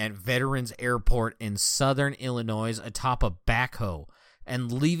arriving at Veterans Airport in southern Illinois atop a backhoe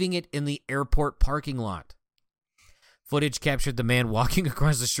and leaving it in the airport parking lot. Footage captured the man walking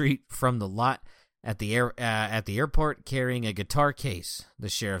across the street from the lot at the airport carrying a guitar case, the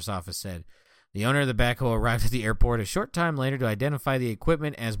sheriff's office said. The owner of the backhoe arrived at the airport a short time later to identify the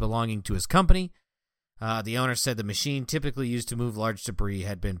equipment as belonging to his company. The owner said the machine typically used to move large debris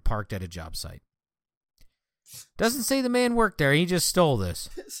had been parked at a job site. Doesn't say the man worked there. He just stole this.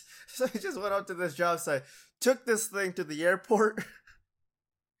 So he just went out to this job site, took this thing to the airport.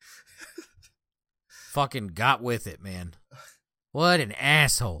 Fucking got with it, man. What an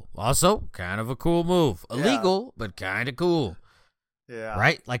asshole. Also, kind of a cool move. Illegal, but kind of cool. Yeah.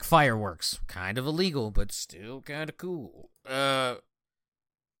 Right? Like fireworks. Kind of illegal, but still kind of cool. Yeah,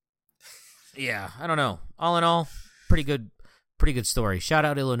 I don't know. All in all, pretty good story. Shout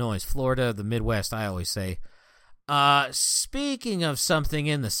out Illinois, Florida, the Midwest, I always say. Speaking of something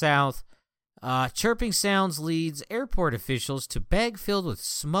in the South, chirping sounds leads airport officials to bag filled with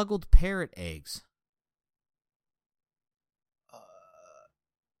smuggled parrot eggs.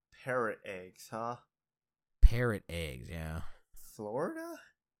 Parrot eggs, huh? Parrot eggs, yeah. Florida?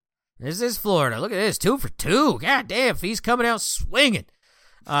 This is Florida. Look at this, 2 for 2. God damn, he's coming out swinging.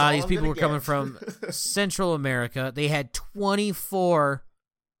 These people were coming from Central America. They had 24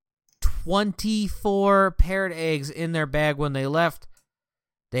 parrot eggs in their bag when they left.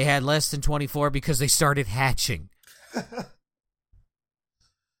 They had less than 24 because they started hatching.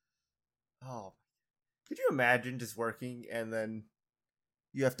 Oh, could you imagine just working and then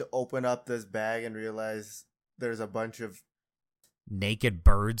you have to open up this bag and realize there's a bunch of naked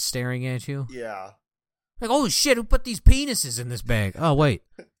birds staring at you? Yeah. Like, oh shit, who put these penises in this bag? Oh, wait.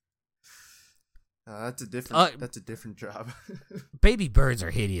 That's a different job. Baby birds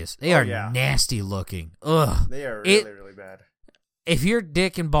are hideous. They are nasty looking. Ugh. They are really, really bad. If your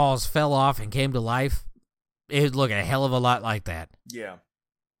dick and balls fell off and came to life, it would look a hell of a lot like that. Yeah.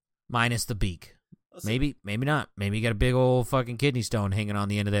 Minus the beak. Maybe not. Maybe you got a big old fucking kidney stone hanging on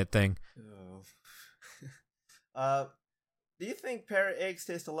the end of that thing. Oh. Do you think parrot eggs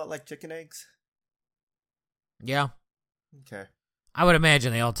taste a lot like chicken eggs? Yeah. Okay. I would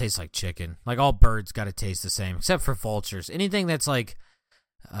imagine they all taste like chicken. Like all birds got to taste the same, except for vultures. Anything that's like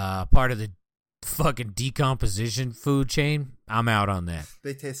part of the fucking decomposition food chain, I'm out on that.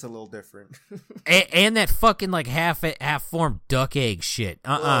 They taste a little different. and that fucking like half-formed duck egg shit.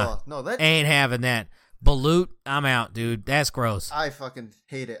 No, that ain't having that. Balut, I'm out, dude. That's gross. I fucking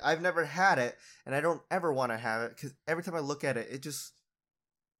hate it. I've never had it, and I don't ever want to have it because every time I look at it, it just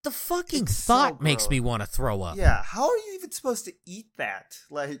the fucking thought so makes gross. me want to throw up. Yeah, how are you even supposed to eat that?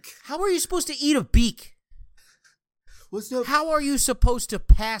 Like, how are you supposed to eat a beak? what's not? How are you supposed to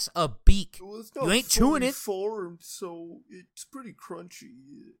pass a beak? Well, it's not You ain't chewing it. formed, so it's pretty crunchy.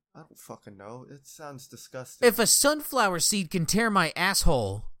 I don't fucking know. It sounds disgusting. If a sunflower seed can tear my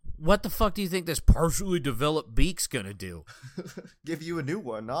asshole, what the fuck do you think this partially developed beak's gonna do? Give you a new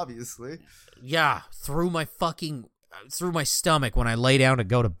one, obviously. Yeah, through my stomach when I lay down to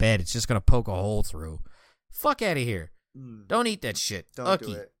go to bed. It's just gonna poke a hole through. Fuck out of here. Don't eat that shit. Don't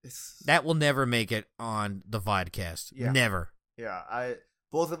do it. That will never make it on the vodcast. Yeah. Never. Yeah,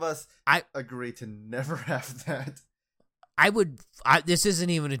 both of us agree to never have that. This isn't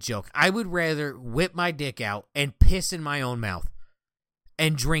even a joke. I would rather whip my dick out and piss in my own mouth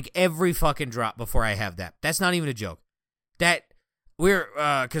and drink every fucking drop before I have that. That's not even a joke.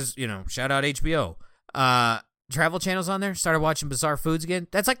 Because, shout out HBO. Travel Channel's on there. Started watching Bizarre Foods again.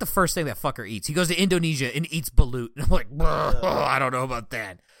 That's like the first thing that fucker eats. He goes to Indonesia and eats balut. And I'm like, I don't know about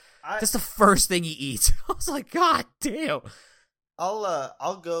that. That's the first thing he eats. I was like, God damn.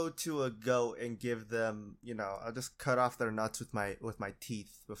 I'll go to a goat and give them, I'll just cut off their nuts with my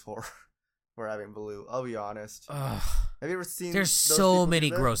teeth before having balut. I'll be honest. Have you ever seen? There's so many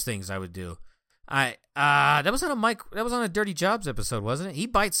gross things I would do. That was on a Dirty Jobs episode, wasn't it? He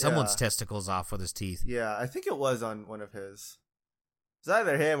bites someone's testicles off with his teeth. Yeah, I think it was on one of his. It's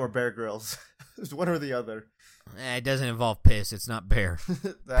either him or Bear Grylls. It's one or the other. It doesn't involve piss. It's not Bear.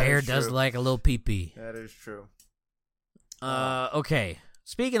 Bear does like a little pee-pee. That is true. Okay.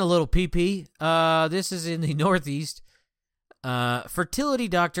 Speaking of little pee-pee, this is in the Northeast. Fertility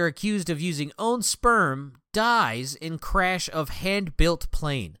doctor accused of using own sperm dies in crash of hand-built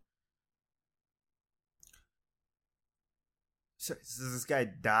plane. So this guy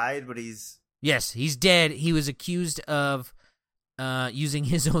died, but he's... Yes, he's dead. He was accused of using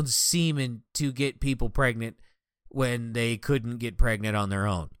his own semen to get people pregnant when they couldn't get pregnant on their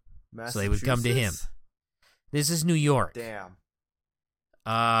own. So they would come to him. This is New York. Damn.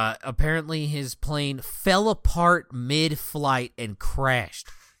 Apparently his plane fell apart mid-flight and crashed.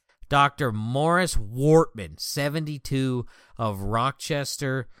 Dr. Morris Wortman, 72, of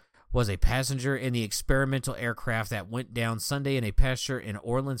Rochester, was a passenger in the experimental aircraft that went down Sunday in a pasture in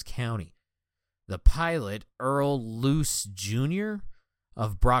Orleans County. The pilot, Earl Luce Jr.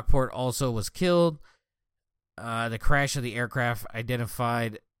 of Brockport, also was killed. The crash of the aircraft,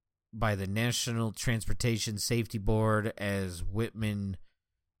 identified by the National Transportation Safety Board as Whitman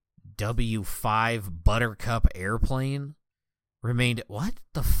W5 Buttercup airplane, remained... What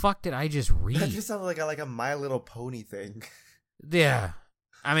the fuck did I just read? That just sounded like a My Little Pony thing. Yeah.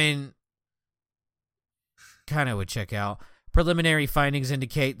 I mean, kind of would check out. Preliminary findings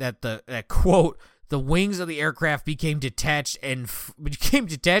indicate that quote, the wings of the aircraft became detached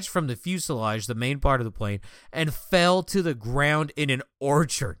from the fuselage, the main part of the plane, and fell to the ground in an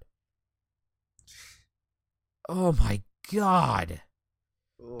orchard. Oh my God.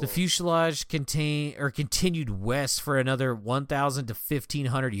 Oh. The fuselage continued west for another 1,000 to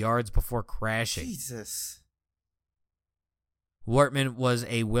 1,500 yards before crashing. Jesus. Wortman was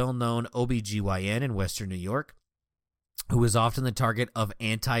a well-known OBGYN in Western New York who was often the target of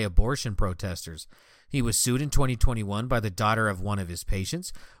anti-abortion protesters. He was sued in 2021 by the daughter of one of his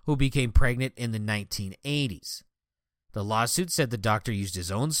patients, who became pregnant in the 1980s. The lawsuit said the doctor used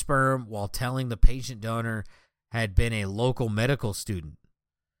his own sperm while telling the patient donor had been a local medical student.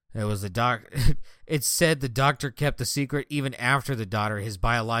 It said the doctor kept the secret even after the daughter, his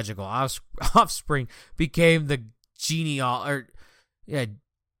biological offspring, became the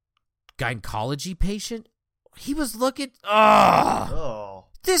gynecology patient. He was looking... Oh.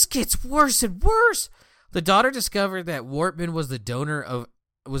 This gets worse and worse. The daughter discovered that Wortman was the donor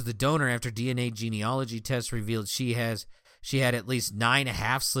after DNA genealogy tests revealed she had at least 9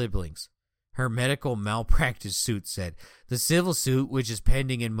 half siblings. Her medical malpractice suit said. The civil suit, which is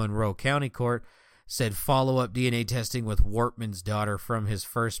pending in Monroe County Court, said follow-up DNA testing with Wortman's daughter from his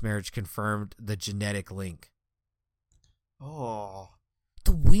first marriage confirmed the genetic link. Oh.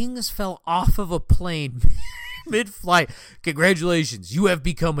 The wings fell off of a plane mid-flight. Congratulations, you have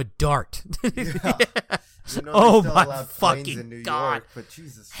become a dart. Yeah. Oh my fucking New God. York, but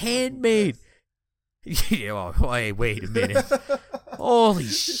Jesus. Handmade. Wait a minute. Holy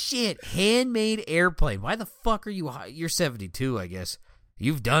shit. Handmade airplane. Why the fuck are you're 72, I guess.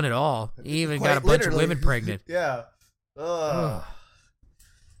 You've done it all. You even got a bunch of women pregnant. Yeah.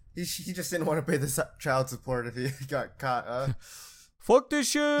 He just didn't want to pay the child support if he got caught. fuck this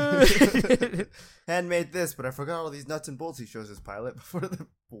shit. Handmade this, but I forgot all these nuts and bolts he shows his pilot before the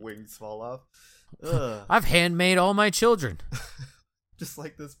wings fall off. Ugh. I've handmade all my children. Just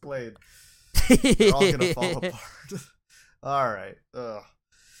like this plane. They're all gonna fall apart. All right. Ugh.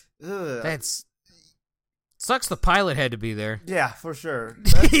 That's sucks. The pilot had to be there. Yeah, for sure.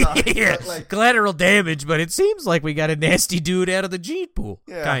 That sucks, yeah, like, collateral damage, but it seems like we got a nasty dude out of the gene pool.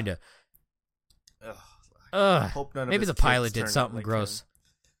 Yeah. Kinda. Hope none of maybe his the pilot kids did turn out something like gross.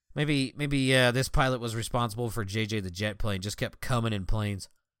 him. Maybe this pilot was responsible for JJ the jet plane. Just kept coming in planes.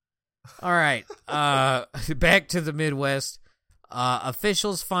 All right. Back to the Midwest.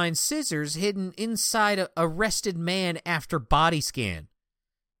 Officials find scissors hidden inside a arrested man after body scan.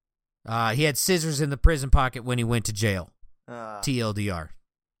 He had scissors in the prison pocket when he went to jail. TLDR.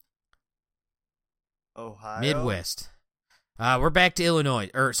 Ohio? Midwest. We're back to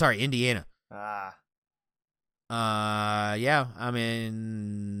Indiana. Yeah, I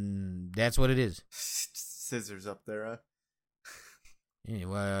mean, that's what it is. Scissors up there, huh?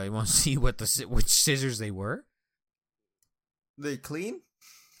 Anyway, you want to see which scissors they were? They clean?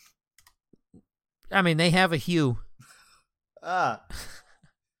 I mean, they have a hue.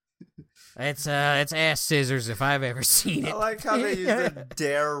 It's ass scissors if I've ever seen it. I like how they use a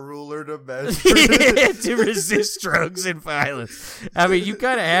dare ruler to measure to resist drugs and violence. I mean, you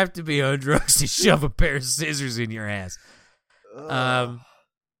kind of have to be on drugs to shove a pair of scissors in your ass.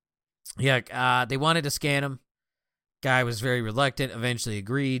 They wanted to scan him. Guy was very reluctant. Eventually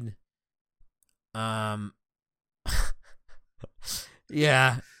agreed.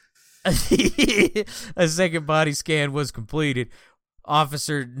 Yeah. A second body scan was completed.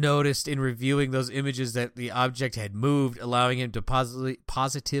 Officer noticed in reviewing those images that the object had moved, allowing him to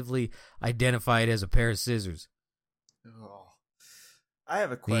positively identify it as a pair of scissors. Oh. I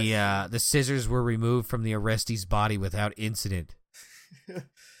have a question. The scissors were removed from the arrestee's body without incident.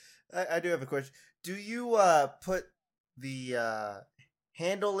 I do have a question. Do you put the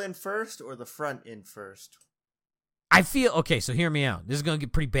handle in first or the front in first? I feel... Okay, so hear me out. This is going to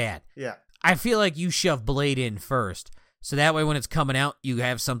get pretty bad. Yeah. I feel like you shove blade in first. So that way when it's coming out, you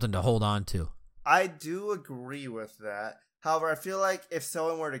have something to hold on to. I do agree with that. However, I feel like if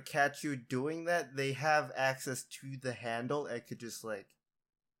someone were to catch you doing that, they have access to the handle and could just,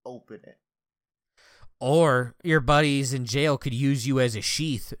 open it. Or your buddies in jail could use you as a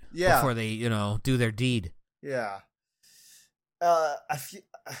sheath before they, do their deed. Yeah. I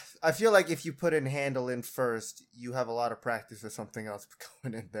feel like if you put in handle in first, you have a lot of practice with something else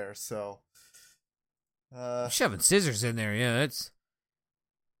going in there, so... Shoving scissors in there, yeah, that's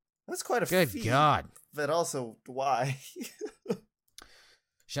quite a good feat. God. But also, why?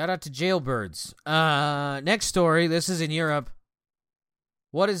 Shout out to jailbirds. Next story. This is in Europe.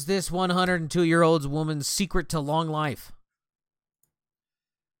 What is this 102-year-old woman's secret to long life?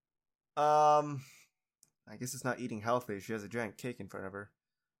 I guess it's not eating healthy. She has a giant cake in front of her.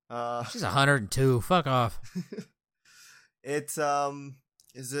 She's 102. Fuck off. It's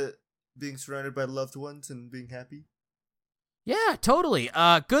is it being surrounded by loved ones and being happy? Yeah, totally.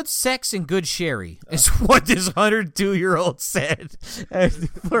 Good sex and good sherry is what this 102-year-old said.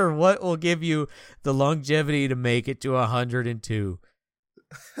 For what will give you the longevity to make it to 102.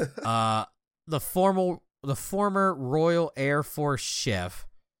 The former Royal Air Force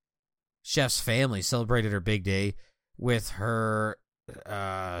chef's family celebrated her big day with her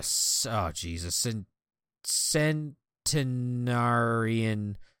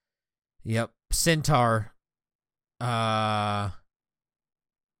centenarian. Yep, centaur.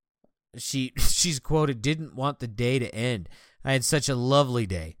 She's quoted, "Didn't want the day to end. I had such a lovely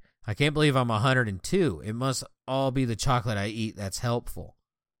day. I can't believe I'm 102. It must all be the chocolate I eat that's helpful."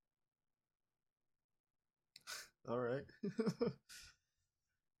 All right.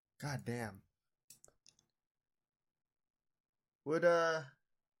 God damn. Would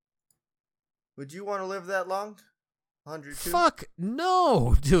you want to live that long? 102? Fuck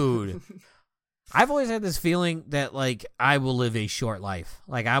no, dude. I've always had this feeling that I will live a short life.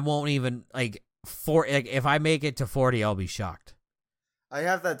 I won't even if I make it to 40, I'll be shocked. I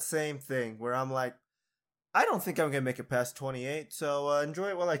have that same thing where I'm like, I don't think I'm gonna make it past 28, so enjoy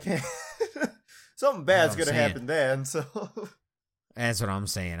it while I can. Something bad's gonna happen then, so. That's what I'm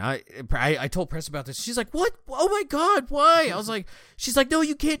saying. I told Press about this. She's like, "What? Oh my God, why?" I was like, "She's like, no,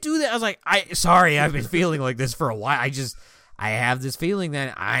 you can't do that." I was like, sorry, I've been feeling like this for a while. I have this feeling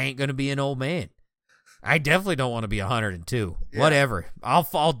that I ain't gonna be an old man. I definitely don't want to be 102. Yeah. Whatever. I'll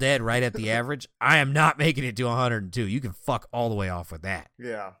fall dead right at the average. I am not making it to 102. You can fuck all the way off with that.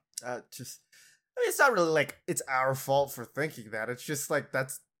 Yeah. It's not really it's our fault for thinking that. It's just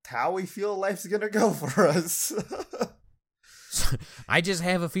that's how we feel life's gonna go for us. I just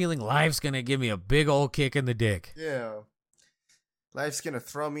have a feeling life's going to give me a big old kick in the dick. Yeah. Life's going to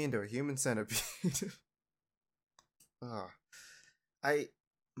throw me into a human centipede. I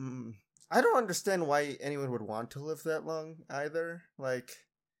don't understand why anyone would want to live that long either. Like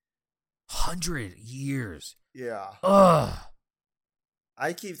 100 years. Yeah. Ugh.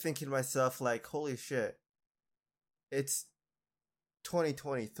 I keep thinking to myself, like, holy shit. It's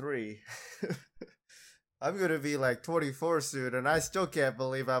 2023. I'm going to be like 24 soon, and I still can't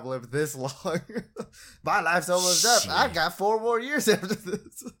believe I've lived this long. My life's almost up. I got 4 more years after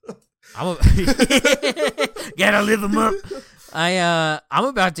this. Gotta live them up. I'm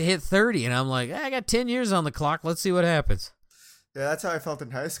about to hit 30, and I'm like, I got 10 years on the clock. Let's see what happens. Yeah, that's how I felt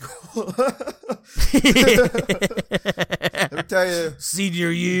in high school. Let me tell you.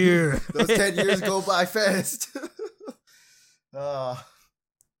 Senior year. Those 10 years go by fast.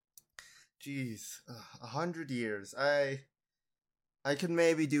 Jeez. 100 years. I could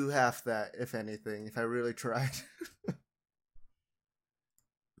maybe do half that, if anything, if I really tried.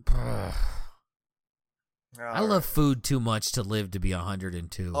 I love food too much to live to be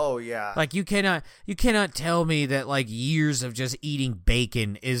 102. Oh yeah. Like you cannot tell me that like years of just eating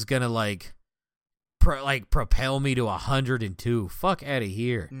bacon is gonna like propel me to 102. Fuck out of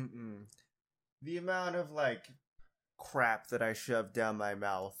here. The amount of like crap that I shoved down my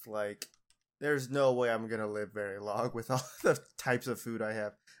mouth, like there's no way I'm gonna live very long with all the types of food I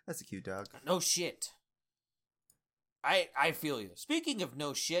have. That's a cute dog. No shit. I feel you. Speaking of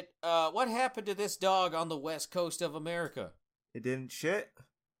no shit, what happened to this dog on the west coast of America? It didn't shit?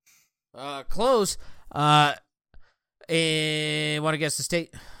 Close. Want to guess the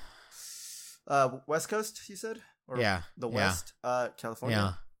state? West Coast, you said? Or yeah. The West? Yeah. California?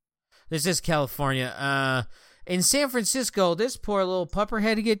 Yeah. This is California. In San Francisco, this poor little pupper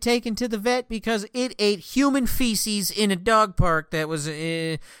had to get taken to the vet because it ate human feces in a dog park that was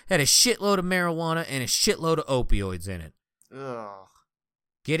had a shitload of marijuana and a shitload of opioids in it. Ugh.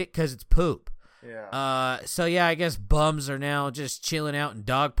 Get it? Because it's poop. Yeah. So yeah, I guess bums are now just chilling out in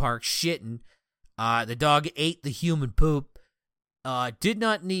dog parks shitting. The dog ate the human poop. Did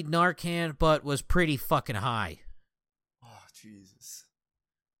not need Narcan, but was pretty fucking high. Oh, Jesus.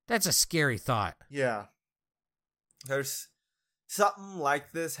 That's a scary thought. Yeah. There's something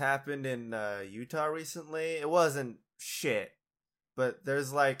like this happened in Utah recently. It wasn't shit, but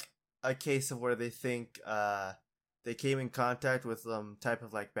there's like a case of where they think they came in contact with some type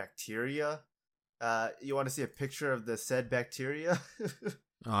of like bacteria. You want to see a picture of the said bacteria?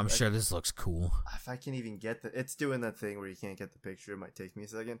 Oh, I'm sure this looks cool. If I can even get it's doing that thing where you can't get the picture. It might take me a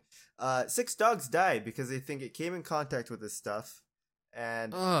second. 6 dogs died because they think it came in contact with this stuff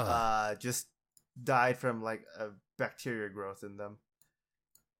and just died from like a bacteria growth in them.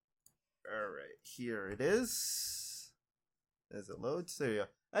 Alright, here it is. As it loads, there you go.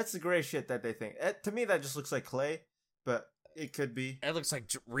 That's the gray shit that they think. To me, that just looks like clay, but it could be. It looks like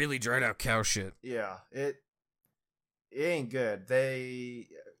really dried out cow shit. Yeah, it ain't good.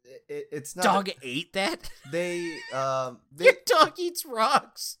 It's not. Dog ate that? Your dog eats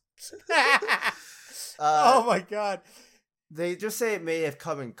rocks. Oh my god. They just say it may have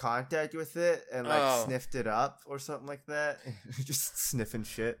come in contact with it and like sniffed it up or something like that. Just sniffing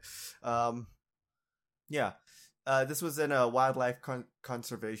shit. Yeah. This was in a wildlife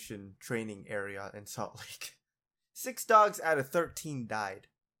conservation training area in Salt Lake. 6 dogs out of 13 died.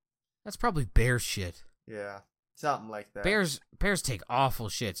 That's probably bear shit. Yeah. Something like that. Bears take awful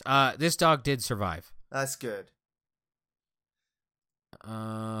shits. This dog did survive. That's good.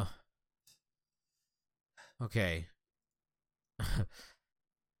 Okay.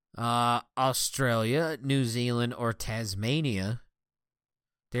 Australia, New Zealand, or Tasmania,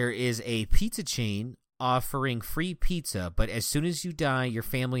 there is a pizza chain offering free pizza, but as soon as you die, your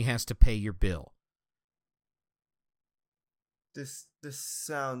family has to pay your bill. This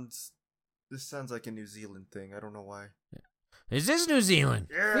sounds like a New Zealand thing. I don't know why. Is this New Zealand?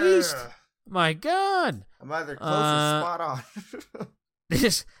 Yeah. Feast. My God. I'm either close or spot on.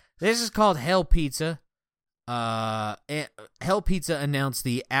 This is called Hell Pizza. Hell Pizza announced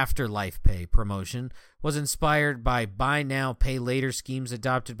the Afterlife Pay promotion was inspired by buy now, pay later schemes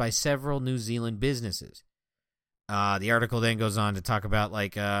adopted by several New Zealand businesses. The article then goes on to talk about,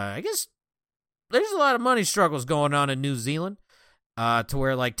 like, I guess there's a lot of money struggles going on in New Zealand, to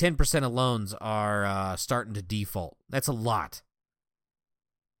where, like, 10% of loans are starting to default. That's a lot.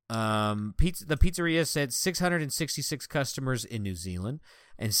 The pizzeria said 666 customers in New Zealand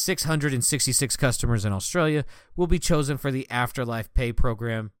and 666 customers in Australia will be chosen for the Afterlife Pay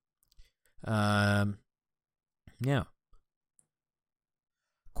program. Yeah.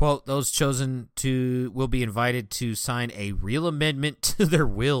 Quote, those chosen will be invited to sign a real amendment to their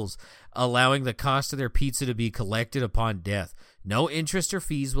wills, allowing the cost of their pizza to be collected upon death. No interest or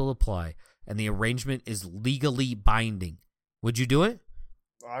fees will apply, and the arrangement is legally binding. Would you do it?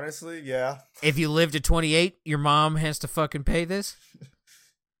 Honestly, yeah. If you live to 28, your mom has to fucking pay this?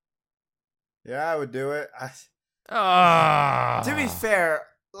 Yeah, I would do it. Oh. To be fair,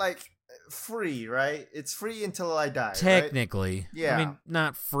 like, free, right? It's free until I die, technically. Right? Yeah. I mean,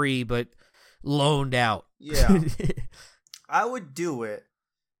 not free, but loaned out. Yeah. I would do it,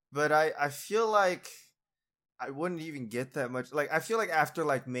 but I feel like I wouldn't even get that much. Like, I feel like after,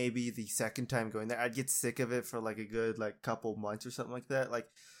 like, maybe the second time going there, I'd get sick of it for, like, a good, like, couple months or something like that. Like,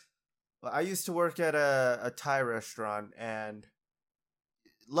 I used to work at a Thai restaurant and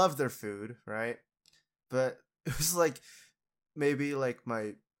loved their food, right? But it was, like, maybe, like,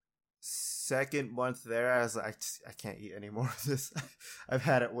 my second month there, I was like, I can't eat any more of this. I've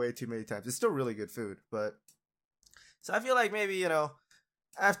had it way too many times. It's still really good food, but... So I feel like maybe, you know,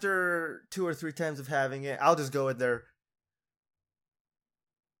 after 2 or 3 times of having it, I'll just go in there,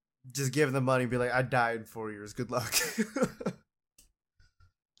 just give them money and be like, I died in 4 years. Good luck.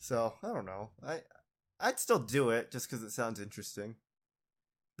 So, I don't know. I'd still do it just because it sounds interesting.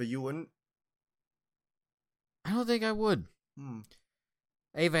 But you wouldn't? I don't think I would.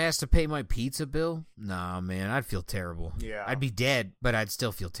 Ava has to pay my pizza bill? Nah, man, I'd feel terrible. Yeah. I'd be dead, but I'd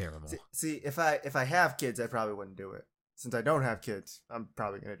still feel terrible. See, if I have kids, I probably wouldn't do it. Since I don't have kids, I'm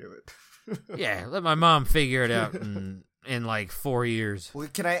probably going to do it. Yeah, let my mom figure it out in like 4 years. Well,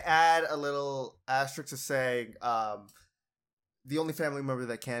 can I add a little asterisk of saying the only family member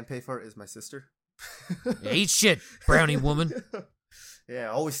that can pay for it is my sister? Yeah, eat shit, brownie woman. Yeah,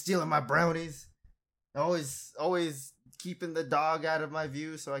 always stealing my brownies. Always keeping the dog out of my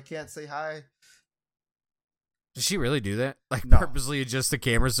view so I can't say hi. Does she really do that? Like, No. purposely adjust the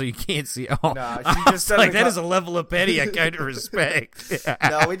camera so you can't see? Oh, No, she just like, that is a level of petty I kind of respect.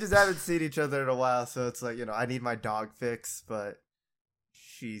 No, we just haven't seen each other in a while, so it's like, you know, I need my dog fix, but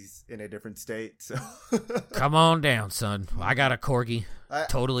she's in a different state, so... Come on down, son. I got a corgi.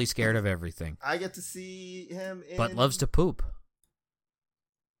 Totally scared of everything. I get to see him in... But loves to poop.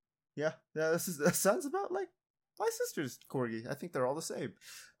 Yeah, that sounds about like my sister's corgi. I think they're all the same.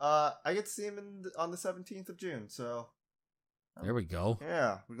 I get to see him on the 17th of June, so... There we go.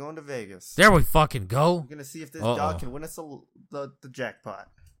 Yeah, we're going to Vegas. There we fucking go. We're going to see if this dog can win us the jackpot.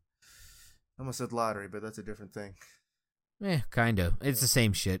 I almost said lottery, but that's a different thing. Kind of. It's the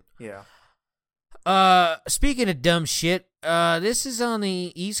same shit. Yeah. Speaking of dumb shit, this is on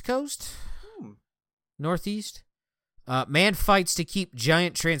the East Coast? Northeast? Man fights to keep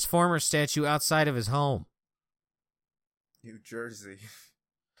giant Transformer statue outside of his home. New Jersey.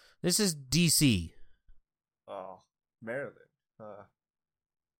 This is D.C. Oh, Maryland.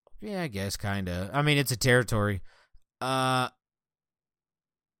 Yeah, I guess, kind of. I mean, it's a territory. Yeah,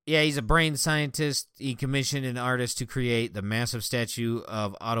 he's a brain scientist. He commissioned an artist to create the massive statue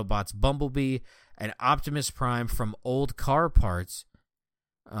of Autobots Bumblebee and Optimus Prime from old car parts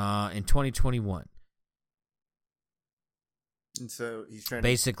in 2021. And so he's trying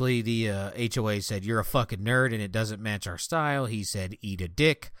Basically, the HOA said, you're a fucking nerd and it doesn't match our style. He said, eat a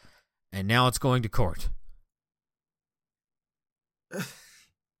dick. And now it's going to court.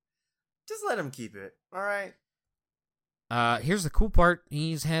 Just let him keep it, all right? Here's the cool part.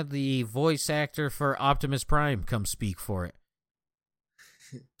 He's had the voice actor for Optimus Prime come speak for it.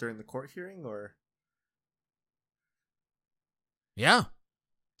 During the court hearing, or? Yeah.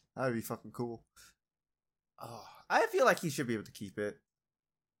 That would be fucking cool. Oh, I feel like he should be able to keep it.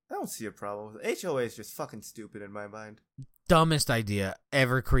 I don't see a problem with it. HOA is just fucking stupid in my mind. Dumbest idea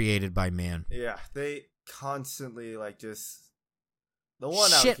ever created by man. Yeah, they constantly, like, just... The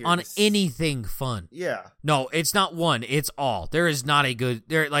one shit out here on just... anything fun. Yeah. No, it's not one. It's all. There is not a good...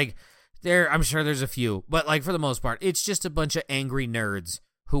 I'm sure there's a few. But, like, for the most part, it's just a bunch of angry nerds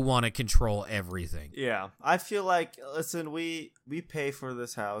who want to control everything. Yeah. I feel like, listen, we pay for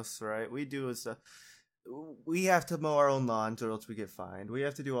this house, right? We do stuff. We have to mow our own lawns or else we get fined. We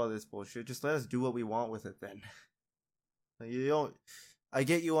have to do all this bullshit. Just let us do what we want with it then. You don't... I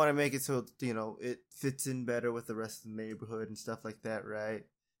get you want to make it so, you know, it fits in better with the rest of the neighborhood and stuff like that, right?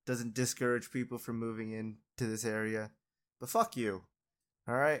 Doesn't discourage people from moving into this area. But fuck you.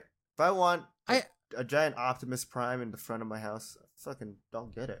 Alright? If I want a giant Optimus Prime in the front of my house, I fucking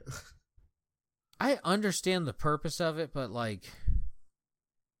don't get it. I understand the purpose of it, but, like...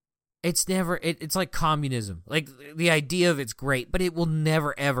 It's never... It's like communism. Like, the idea of it's great, but it will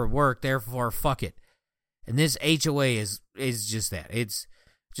never, ever work. Therefore, fuck it. And this HOA is just that.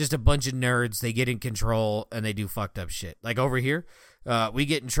 Just a bunch of nerds. They get in control and they do fucked up shit. Like over here, we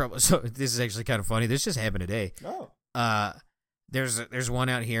get in trouble. So this is actually kind of funny. This just happened today. Oh. There's one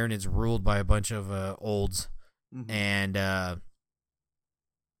out here and it's ruled by a bunch of olds. Mm-hmm. And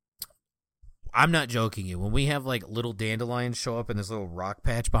I'm not joking you. When we have like little dandelions show up in this little rock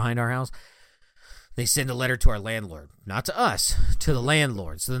patch behind our house, they send a letter to our landlord. Not to us, to the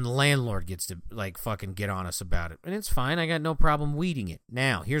landlord. So then the landlord gets to like fucking get on us about it. And it's fine. I got no problem weeding it.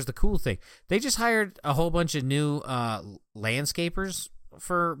 Now, here's the cool thing. They just hired a whole bunch of new landscapers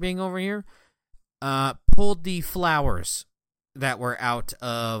for being over here. Pulled the flowers that were out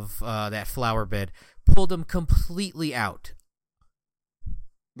of that flower bed. Pulled them completely out.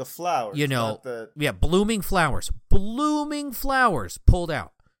 The flowers. You know, yeah, blooming flowers. Blooming flowers pulled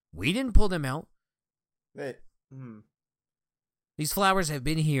out. We didn't pull them out. These flowers have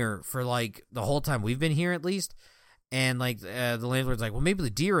been here for like the whole time we've been here, at least. And like the landlord's like, well, maybe the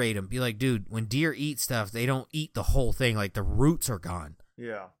deer ate them. Be like, dude, when deer eat stuff, they don't eat the whole thing. Like the roots are gone.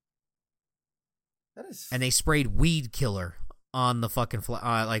 Yeah. That is. And they sprayed weed killer on the fucking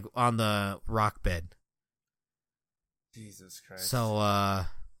like on the rock bed. Jesus Christ. So,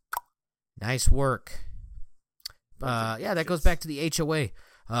 nice work. Yeah, that goes back to the HOA.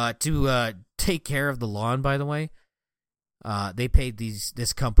 To take care of the lawn, by the way, they paid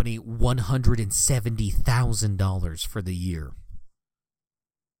this company $170,000 for the year.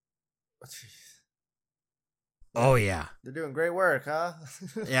 Oh, yeah. They're doing great work, huh?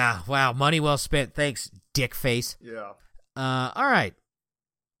 Yeah, wow, money well spent. Thanks, dick face. Yeah. All right.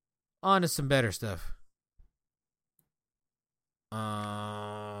 On to some better stuff.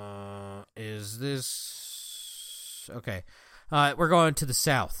 Is this okay? We're going to the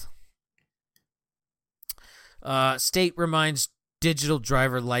South. State reminds digital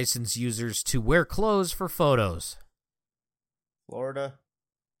driver license users to wear clothes for photos. Florida.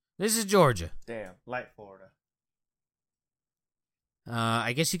 This is Georgia. Damn, light Florida.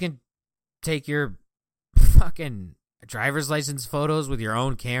 I guess you can take your fucking driver's license photos with your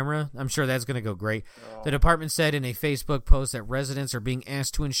own camera. I'm sure that's going to go great. Oh. The department said in a Facebook post that residents are being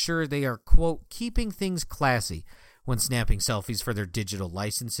asked to ensure they are, quote, keeping things classy when snapping selfies for their digital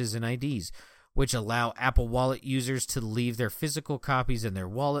licenses and IDs, which allow Apple Wallet users to leave their physical copies in their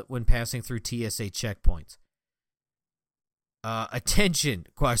wallet when passing through TSA checkpoints. Attention,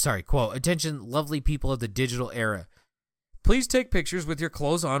 quote, attention, lovely people of the digital era. Please take pictures with your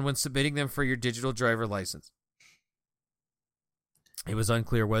clothes on when submitting them for your digital driver license. It was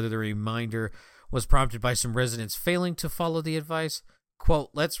unclear whether the reminder was prompted by some residents failing to follow the advice.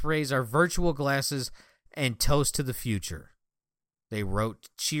 Quote, let's raise our virtual glasses and toast to the future. They wrote,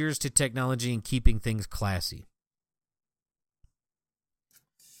 cheers to technology and keeping things classy.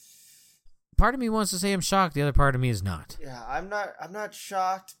 Part of me wants to say I'm shocked. The other part of me is not. Yeah, I'm not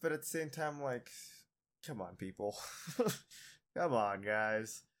shocked, but at the same time, like, come on, people. Come on,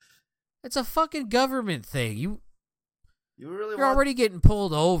 guys. It's a fucking government thing. You're already getting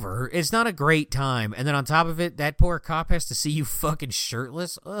pulled over. It's not a great time. And then on top of it, that poor cop has to see you fucking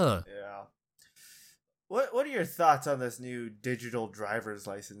shirtless. Ugh. Yeah. What are your thoughts on this new digital driver's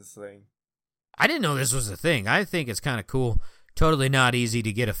license thing? I didn't know this was a thing. I think it's kind of cool. Totally not easy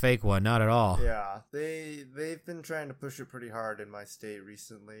to get a fake one. Not at all. Yeah. They've been trying to push it pretty hard in my state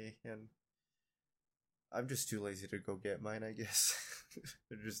recently. And I'm just too lazy to go get mine, I guess.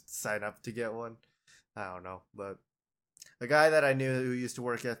 Or just sign up to get one. I don't know. But a guy that I knew who used to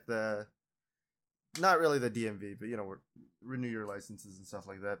work at not really the DMV, but, renew your licenses and stuff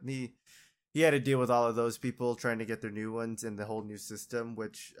like that. And he had to deal with all of those people trying to get their new ones in the whole new system,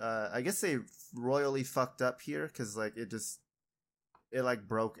 which I guess they royally fucked up here because, like, it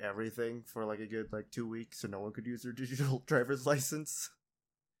broke everything for, like, a good, 2 weeks, so no one could use their digital driver's license.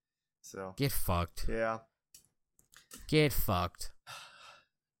 So. Get fucked. Yeah. Get fucked.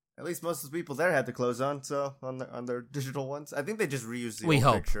 At least most of the people there had the clothes on, so on their digital ones. I think they just reused the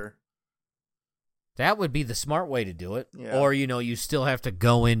old picture. That would be the smart way to do it. Yeah. Or, you still have to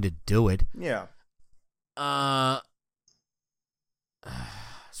go in to do it. Yeah.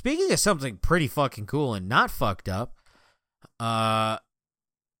 Speaking of something pretty fucking cool and not fucked up,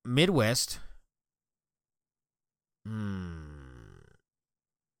 Midwest.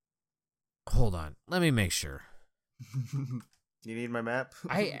 Hold on. Let me make sure. You need my map?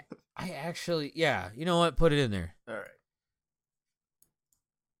 I actually, yeah. You know what? Put it in there. All right.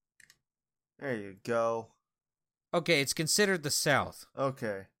 There you go. Okay, it's considered the South.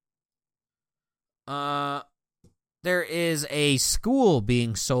 Okay. There is a school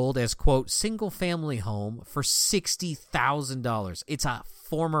being sold as, quote, single-family home for $60,000. It's a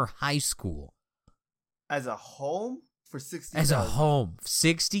former high school. As a home? for 60 as a home.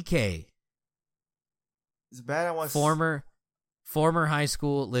 $60K. It's bad. I want Former high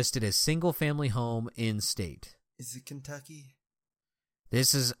school listed as single family home in state. Is it Kentucky?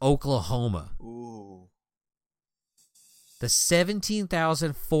 This is Oklahoma. Ooh. The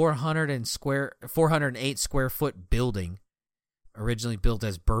 17,408 square foot building, originally built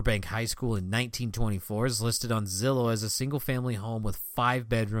as Burbank High School in 1924, is listed on Zillow as a single-family home with 5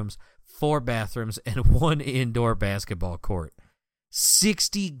 bedrooms, 4 bathrooms, and 1 indoor basketball court.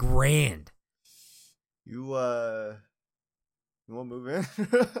 $60,000. You want to move in?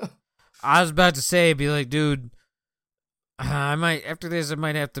 I was about to say, be like, dude, after this, I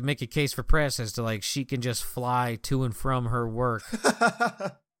might have to make a case for press as to, like, she can just fly to and from her work.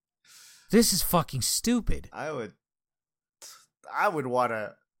 This is fucking stupid. I would want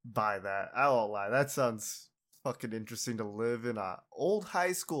to buy that. I won't lie. That sounds fucking interesting to live in a old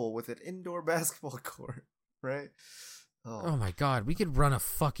high school with an indoor basketball court, right? Oh my God. We could run a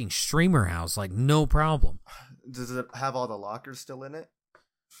fucking streamer house, like, no problem. Does it have all the lockers still in it?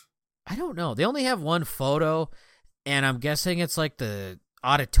 I don't know. They only have one photo, and I'm guessing it's like the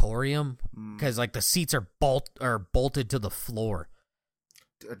auditorium because like the seats are bolted to the floor.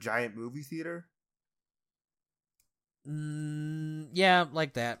 A giant movie theater? Yeah,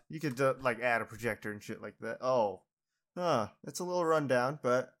 like that. You could like add a projector and shit like that. It's a little rundown,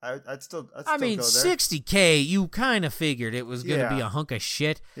 but I'd still go there. $60K. You kind of figured it was gonna be a hunk of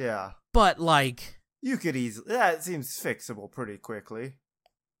shit. Yeah, but like you could easily. Yeah, it seems fixable pretty quickly.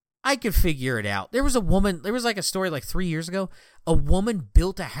 I could figure it out. There was like a story like 3 years ago. A woman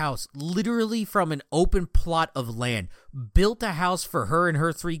built a house literally from an open plot of land. Built a house for her and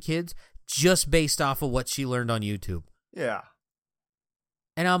her 3 kids just based off of what she learned on YouTube. Yeah.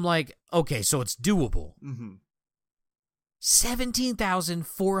 And I'm like, okay, so it's doable. Mm-hmm.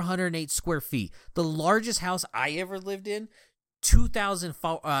 17,408 square feet. The largest house I ever lived in,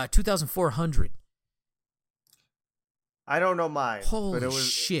 2,400. I don't know mine. Holy but it was,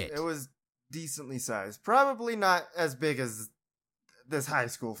 shit. It was decently sized. Probably not as big as this high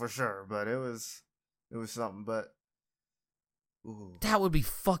school for sure, but it was something. But ooh. That would be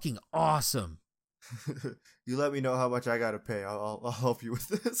fucking awesome. You let me know how much I gotta pay. I'll help you with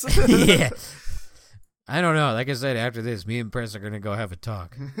this. Yeah. I don't know. Like I said, after this, me and Press are gonna go have a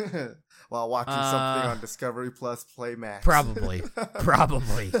talk while watching something on Discovery Plus Play Max. Probably.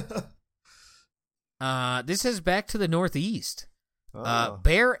 This is back to the Northeast.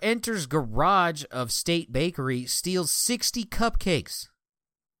 Bear enters garage of state bakery, steals 60 cupcakes.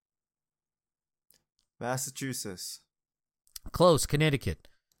 Massachusetts. Close, Connecticut.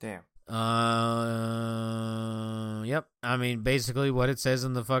 Damn. Yep. I mean, basically what it says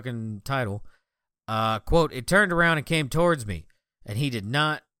in the fucking title. Quote, it turned around and came towards me, and he did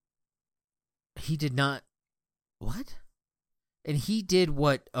not, what? And he did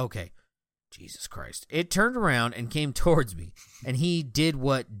what, okay. Jesus Christ. It turned around and came towards me, and he did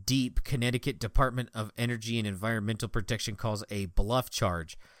what deep Connecticut Department of Energy and Environmental Protection calls a bluff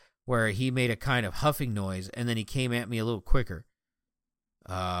charge, where he made a kind of huffing noise, and then he came at me a little quicker.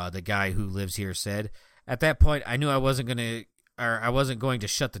 The guy who lives here said, at that point, I knew I wasn't going to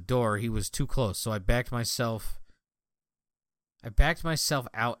shut the door. He was too close, so I backed myself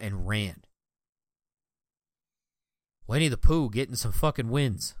out and ran. Winnie the Pooh getting some fucking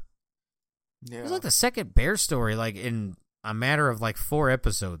wins. Yeah. It was like the second bear story, like in a matter of like 4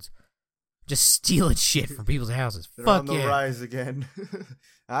 episodes. Just stealing shit from people's houses. They're on the rise again.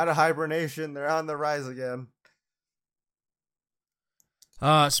 Out of hibernation, they're on the rise again.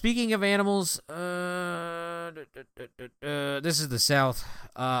 Speaking of animals, this is the South.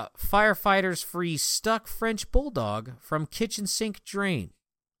 Firefighters free stuck French bulldog from kitchen sink drain.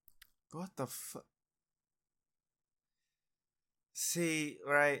 What the fuck? See,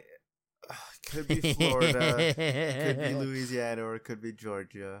 right? Could be Florida, could be Louisiana, or it could be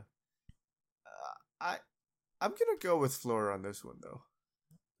Georgia. I'm gonna go with Florida on this one, though.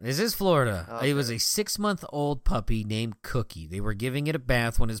 This is Florida. Okay. It was a 6-month-old puppy named Cookie. They were giving it a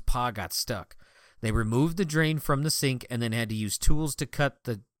bath when his paw got stuck. They removed the drain from the sink and then had to use tools to cut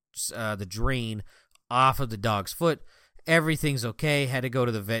the drain off of the dog's foot. Everything's okay. Had to go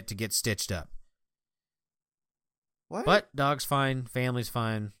to the vet to get stitched up. What? But dog's fine. Family's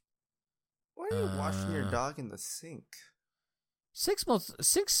fine. Why are you washing your dog in the sink?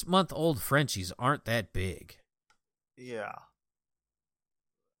 6-month-old Frenchies aren't that big. Yeah.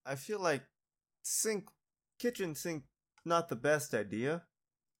 I feel like kitchen sink, not the best idea.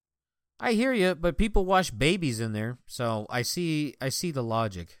 I hear you, but people wash babies in there, so I see the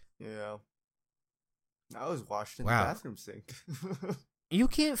logic. Yeah. I was washed in the bathroom sink. You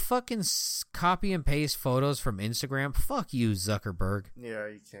can't fucking copy and paste photos from Instagram. Fuck you, Zuckerberg. Yeah,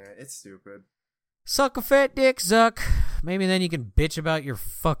 you can't. It's stupid. Suck a fat dick, Zuck. Maybe then you can bitch about your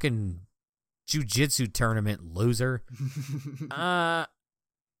fucking jiu-jitsu tournament, loser.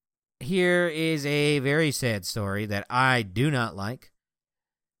 Here is a very sad story that I do not like.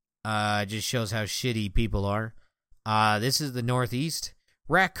 Just shows how shitty people are. This is the Northeast.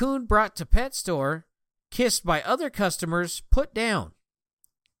 Raccoon brought to pet store, kissed by other customers, put down.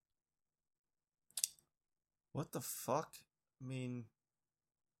 What the fuck? I mean...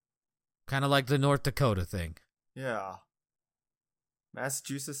 Kind of like the North Dakota thing. Yeah.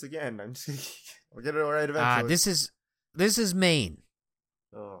 Massachusetts again. I'm just we'll get it right eventually. This is Maine.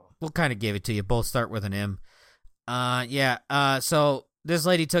 Oh. We'll kind of give it to you. Both start with an M. So this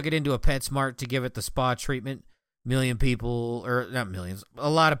lady took it into a PetSmart to give it the spa treatment. Million people, or not millions, a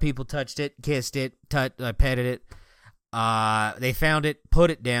lot of people touched it, kissed it, petted it. They found it,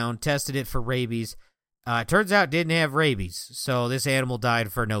 put it down, tested it for rabies. Turns out it didn't have rabies, so this animal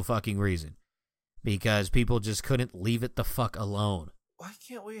died for no fucking reason. Because people just couldn't leave it the fuck alone. Why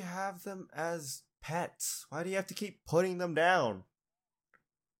can't we have them as pets? Why do you have to keep putting them down?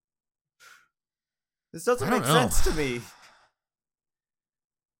 This doesn't make sense to me.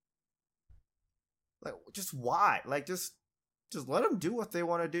 Like, just why? Like, just let them do what they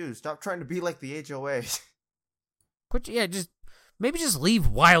want to do. Stop trying to be like the HOA. But yeah, maybe just leave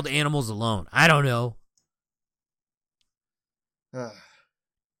wild animals alone. I don't know.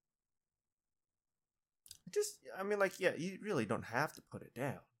 You really don't have to put it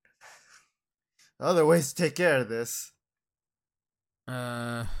down. Other ways to take care of this.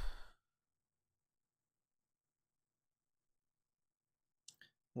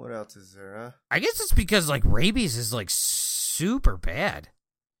 What else is there, huh? I guess it's because, like, rabies is, like, super bad.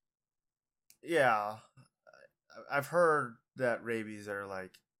 Yeah. I've heard that rabies are,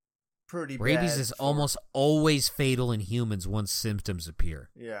 like, pretty bad. Rabies is almost always fatal in humans once symptoms appear.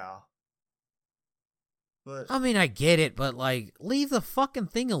 Yeah. But I mean, I get it, but, like, leave the fucking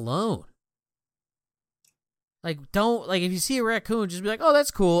thing alone. Like, don't, like, if you see a raccoon, just be like, oh,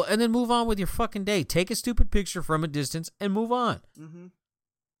 that's cool, and then move on with your fucking day. Take a stupid picture from a distance and move on. Mm-hmm.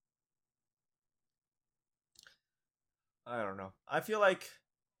 I don't know. I feel like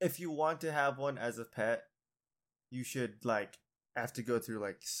if you want to have one as a pet, you should, like, have to go through,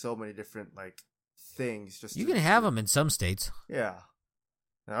 like, so many different, like, things. You can have them in some states. Yeah.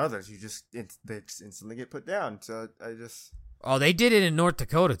 And others, they just instantly get put down. So Oh, they did it in North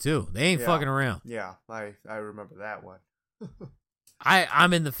Dakota, too. They ain't fucking around. Yeah, I remember that one.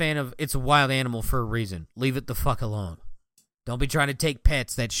 I'm in the fan of it's a wild animal for a reason. Leave it the fuck alone. Don't be trying to take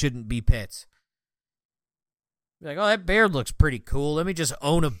pets that shouldn't be pets. Be like, oh, that bear looks pretty cool. Let me just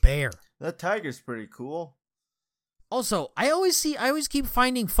own a bear. That tiger's pretty cool. Also, I always keep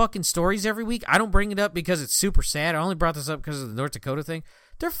finding fucking stories every week. I don't bring it up because it's super sad. I only brought this up because of the North Dakota thing.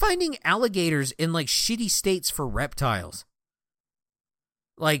 They're finding alligators in, like, shitty states for reptiles.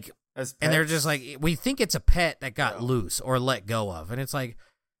 Like, and they're just like, we think it's a pet that got loose or let go of. And it's like,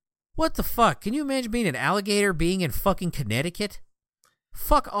 what the fuck? Can you imagine being an alligator being in fucking Connecticut?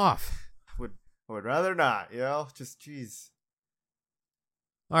 Fuck off. Would rather not, just jeez.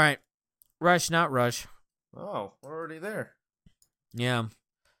 All right. Rush, not rush. Oh, we're already there. Yeah.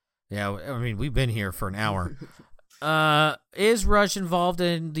 I mean, we've been here for an hour. Is Rush involved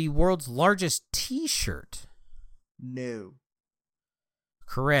in the world's largest T-shirt? No.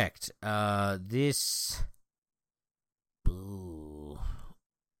 Correct. This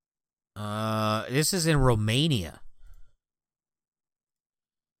is in Romania.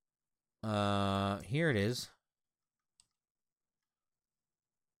 Here it is.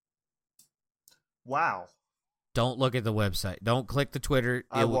 Wow. Don't look at the website. Don't click the Twitter.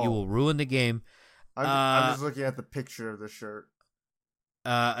 You will ruin the game. I'm just looking at the picture of the shirt.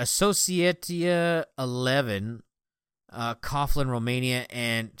 Associatia 11, Coughlin, Romania,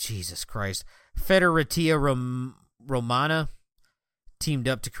 and Jesus Christ, Federatia Romana teamed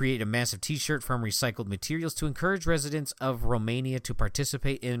up to create a massive T-shirt from recycled materials to encourage residents of Romania to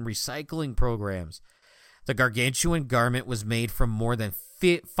participate in recycling programs. The gargantuan garment was made from more than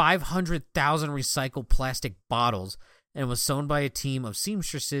 500,000 recycled plastic bottles and was sewn by a team of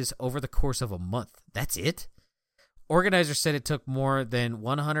seamstresses over the course of a month. That's it? Organizers said it took more than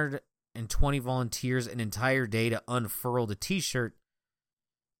 120 volunteers an entire day to unfurl the T-shirt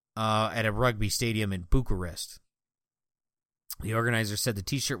at a rugby stadium in Bucharest. The organizer said the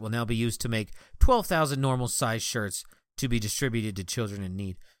T-shirt will now be used to make 12,000 normal-sized shirts to be distributed to children in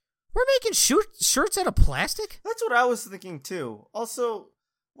need. We're making shirts out of plastic? That's what I was thinking, too. Also,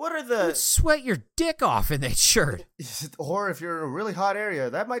 What are You'd the... sweat your dick off in that shirt. Or if you're in a really hot area,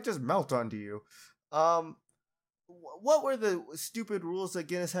 that might just melt onto you. What were the stupid rules that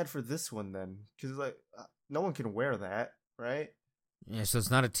Guinness had for this one then? Because like no one can wear that, right? Yeah, so it's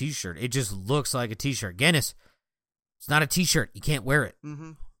not a t-shirt. It just looks like a t-shirt. Guinness, it's not a t-shirt. You can't wear it.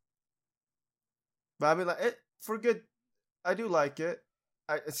 Mm-hmm. But I mean, like, for good, I do like it.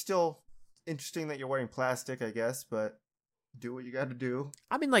 It's still interesting that you're wearing plastic, I guess, but do what you got to do.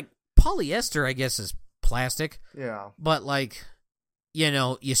 I mean, like, polyester, I guess, is plastic. Yeah. But, like, you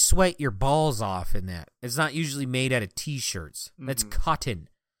know, you sweat your balls off in that. It's not usually made out of t-shirts. That's cotton.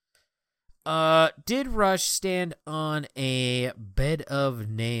 Did Rush stand on a bed of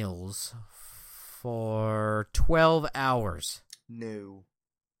nails for 12 hours? No.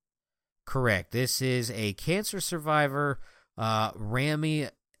 Correct. This is a cancer survivor, Rami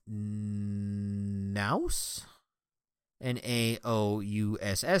Naus,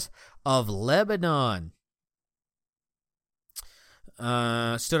 Nauss, of Lebanon.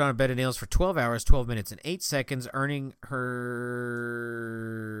 Stood on a bed of nails for 12 hours, 12 minutes, and 8 seconds, earning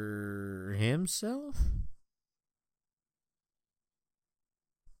himself?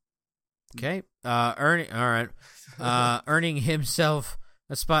 Okay. Earning himself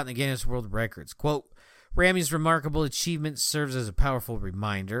a spot in the Guinness World Records. Quote, Rami's remarkable achievement serves as a powerful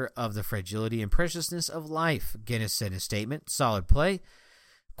reminder of the fragility and preciousness of life, Guinness said in a statement. Solid play.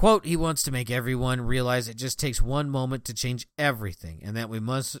 Quote, he wants to make everyone realize it just takes one moment to change everything, and that we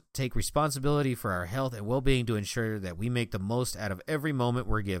must take responsibility for our health and well-being to ensure that we make the most out of every moment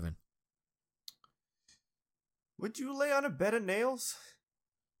we're given. Would you lay on a bed of nails?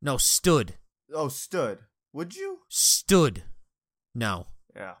 No, stood. Oh, stood. Would you? Stood. No.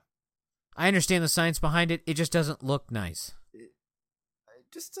 Yeah. I understand the science behind it. It just doesn't look nice. It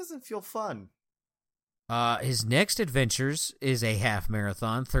just doesn't feel fun. His next adventures is a half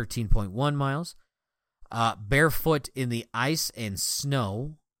marathon, 13.1 miles, barefoot in the ice and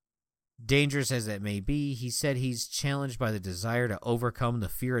snow. Dangerous as that may be, he said he's challenged by the desire to overcome the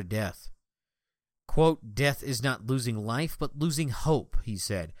fear of death. Quote, death is not losing life, but losing hope, he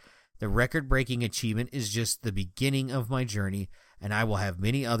said. The record-breaking achievement is just the beginning of my journey, and I will have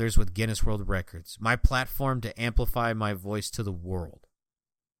many others with Guinness World Records, my platform to amplify my voice to the world.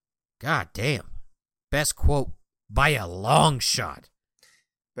 God damn. Best quote by a long shot.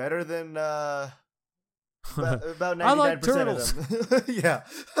 Better than about 99% I like turtles. of them. Yeah.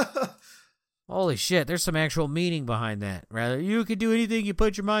 Holy shit, there's some actual meaning behind that. Rather, you can do anything you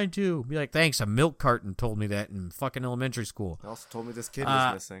put your mind to. Be like, thanks, a milk carton told me that in fucking elementary school. They also told me this kid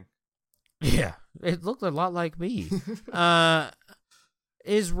was missing. Yeah, it looked a lot like me.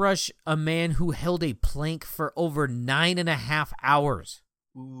 Is Rush a man who held a plank for over 9.5 hours?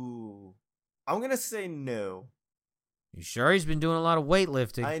 Ooh. I'm going to say no. You sure? He's been doing a lot of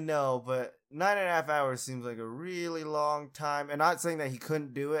weightlifting. I know, but 9.5 hours seems like a really long time. And not saying that he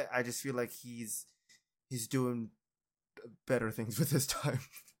couldn't do it. I just feel like he's doing better things with his time.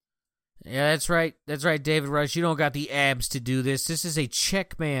 Yeah, that's right. That's right, David Rush. You don't got the abs to do this. This is a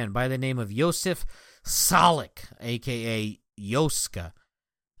Czech man by the name of Josef Salik, a.k.a. Joska.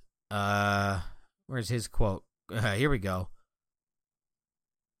 Where's his quote? Here we go.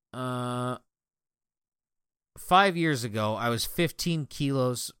 5 years ago, I was 15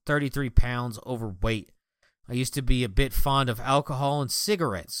 kilos, 33 pounds overweight. I used to be a bit fond of alcohol and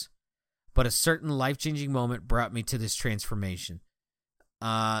cigarettes, but a certain life-changing moment brought me to this transformation.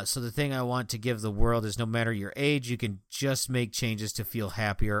 So the thing I want to give the world is no matter your age, you can just make changes to feel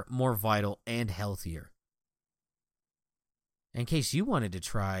happier, more vital, and healthier. In case you wanted to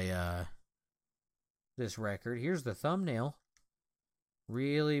try this record, here's the thumbnail.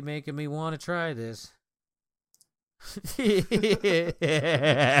 Really making me want to try this.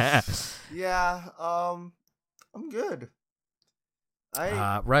 Yeah, I'm good.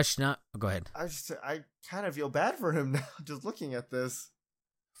 Rush, not. Go ahead. I kind of feel bad for him now, just looking at this.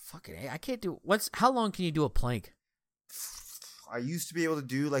 Fucking A, I can't do. How long can you do a plank? I used to be able to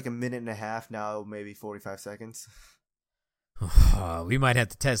do like 1.5 minutes. Now maybe 45 seconds. We might have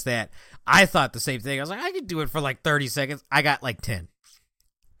to test that. I thought the same thing. I was like, I could do it for like 30 seconds. I got like 10.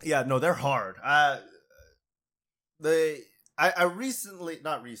 Yeah, no, they're hard. Not recently,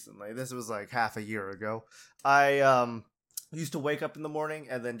 this was like half a year ago. I used to wake up in the morning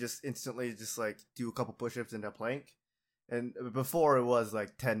and then just instantly just like do a couple push-ups into a plank. And before it was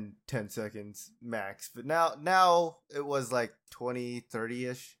like 10 seconds max. But now it was like 20,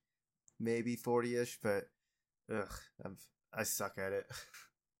 30-ish, maybe 40-ish, but I suck at it.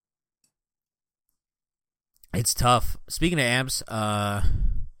 It's tough. Speaking of abs,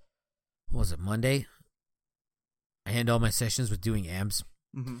 what was it, Monday? I end all my sessions with doing abs.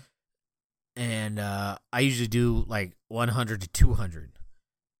 Mm-hmm. And I usually do like 100 to 200.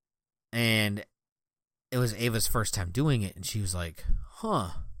 And it was Ava's first time doing it, and she was like, huh,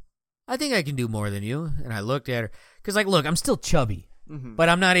 I think I can do more than you. And I looked at her, because, like, look, I'm still chubby, but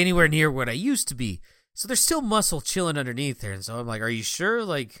I'm not anywhere near what I used to be. So there's still muscle chilling underneath there. And so I'm like, are you sure?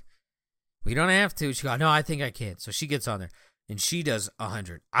 Like, we don't have to. She goes, no, I think I can. So she gets on there, and she does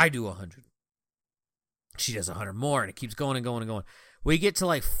 100. I do 100. She does 100 more, and it keeps going and going and going. We get to,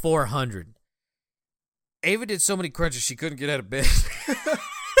 like, 400. Ava did so many crunches, she couldn't get out of bed.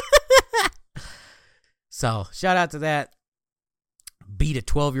 So, shout out to that. Beat a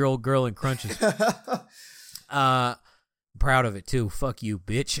 12-year-old girl in crunches. Proud of it, too. Fuck you,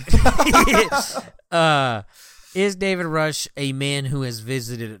 bitch. Is David Rush a man who has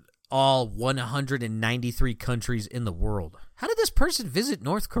visited all 193 countries in the world? How did this person visit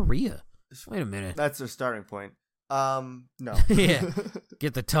North Korea? Wait a minute. That's their starting point. No. Yeah.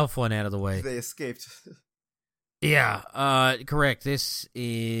 Get the tough one out of the way. They escaped. Yeah, correct. This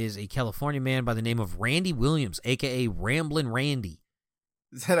is a California man by the name of Randy Williams, a.k.a. Ramblin' Randy.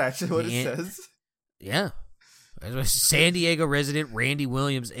 Is that actually what it says? Yeah. San Diego resident Randy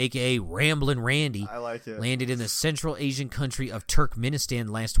Williams, a.k.a. Ramblin' Randy. I like it. Landed in the Central Asian country of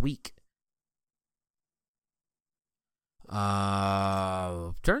Turkmenistan last week.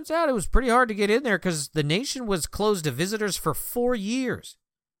 Turns out it was pretty hard to get in there because the nation was closed to visitors for 4 years.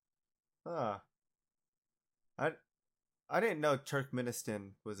 Huh. I didn't know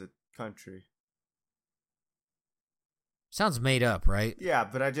Turkmenistan was a country. Sounds made up, right? Yeah,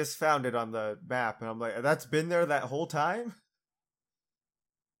 but I just found it on the map, and I'm like, that's been there that whole time?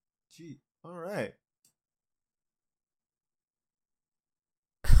 Gee, all right.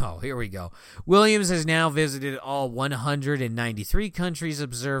 Oh, here we go. Williams has now visited all 193 countries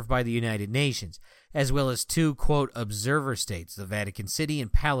observed by the United Nations, as well as 2, quote, observer states, the Vatican City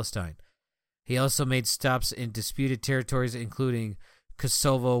and Palestine. He also made stops in disputed territories, including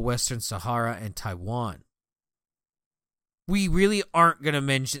Kosovo, Western Sahara, and Taiwan. We really aren't going to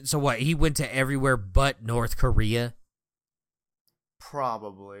mention... So what, he went to everywhere but North Korea?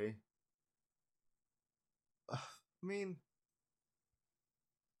 Probably. I mean...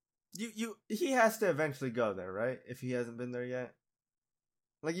 He has to eventually go there, right? If he hasn't been there yet.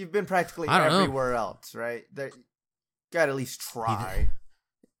 Like, you've been practically everywhere else, right? Gotta at least try.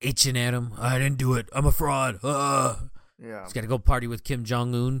 Itching at him. I didn't do it. I'm a fraud. Yeah. He's got to go party with Kim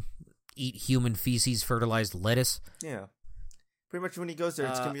Jong-un, eat human feces, fertilized lettuce. Yeah. Pretty much when he goes there,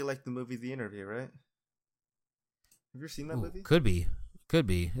 it's going to be like the movie The Interview, right? Have you ever seen that movie? Could be.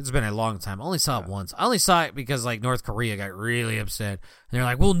 It's been a long time. I only saw it once. I only saw it because, like, North Korea got really upset. And they're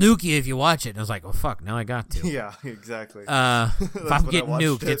like, we'll nuke you if you watch it. And I was like, well, fuck, now I got to. Yeah, exactly. If I'm getting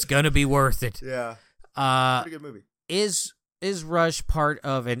nuked, it's going to be worth it. Yeah. Pretty good movie. Is Rush part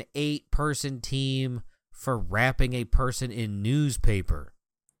of an 8-person team for wrapping a person in newspaper?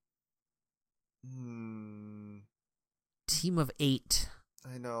 Team of 8.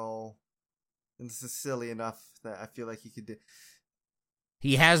 I know. And this is silly enough that I feel like he could do.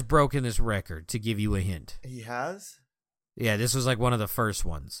 He has broken this record, to give you a hint. He has? Yeah, this was like one of the first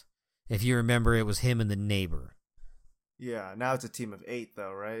ones. If you remember, it was him and the neighbor. Yeah, now it's a team of 8,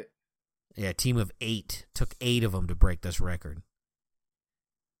 though, right? Yeah, team of 8. Took 8 of them to break this record.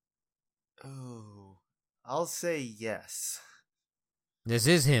 Oh, I'll say yes. This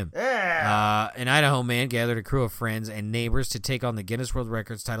is him. Yeah. An Idaho man gathered a crew of friends and neighbors to take on the Guinness World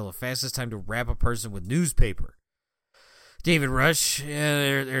Records title of fastest time to wrap a person with newspaper. David Rush,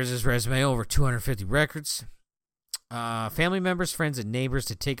 there's his resume, over 250 records. Family members, friends, and neighbors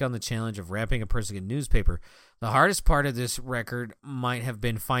to take on the challenge of wrapping a person in newspaper. The hardest part of this record might have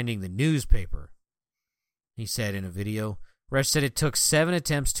been finding the newspaper, he said in a video. Rush said it took 7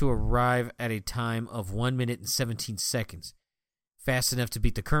 attempts to arrive at a time of 1 minute and 17 seconds. Fast enough to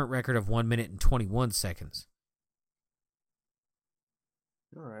beat the current record of 1 minute and 21 seconds.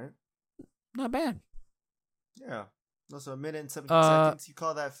 All right. Not bad. Yeah. Also, 1 minute and 17 seconds. You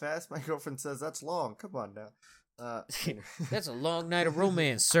call that fast? My girlfriend says that's long. Come on now. That's a long night of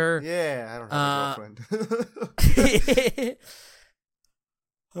romance, sir. Yeah, I don't have a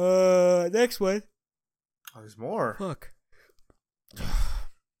girlfriend. Next one. Oh, there's more. Fuck.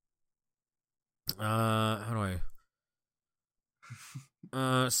 How do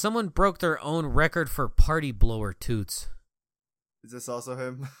I... someone broke their own record for party blower toots. Is this also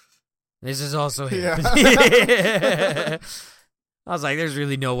him? This is also him. Yeah. I was like, there's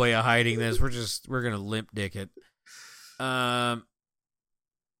really no way of hiding this. We're gonna limp dick it. Thank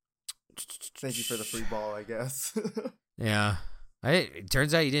you for the free ball, I guess. Yeah. It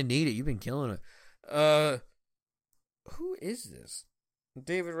turns out you didn't need it. You've been killing it. Who is this?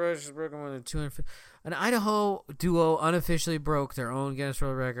 David Rush is broken more than 250. An Idaho duo unofficially broke their own Guinness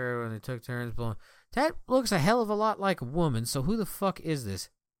World Record when they took turns blowing. That looks a hell of a lot like a woman, so who the fuck is this?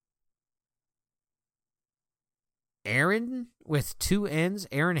 Aaron with 2 N's?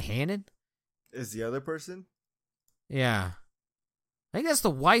 Aaron Hannon? Is the other person? Yeah. I think that's the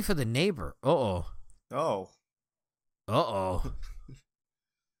wife of the neighbor. Uh-oh. Oh. Uh-oh.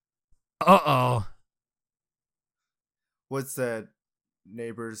 Uh-oh. What's that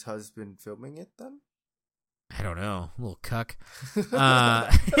neighbor's husband filming it then? I don't know. A little cuck.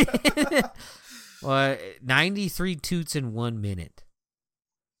 Well, 93 toots in 1 minute.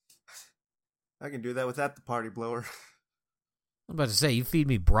 I can do that without the party blower. I'm about to say, you feed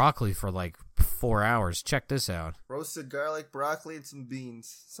me broccoli for like 4 hours. Check this out. Roasted garlic, broccoli, and some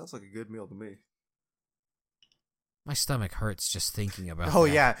beans. Sounds like a good meal to me. My stomach hurts just thinking about Oh,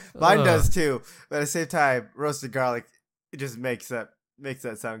 that. yeah. Mine does too. But at the same time, roasted garlic, it just makes that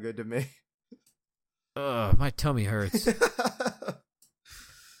sound good to me. My tummy hurts.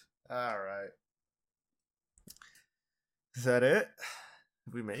 All right. Is that it?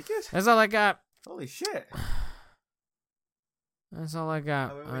 Did we make it? That's all I got. Holy shit. That's all I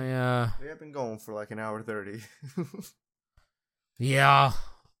got. We have been going for like an hour 30. Yeah.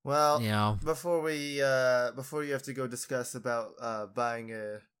 Well, yeah. Before you have to go discuss about buying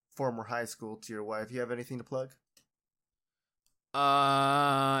a former high school to your wife, you have anything to plug?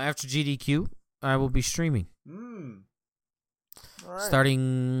 After GDQ, I will be streaming. All right. Starting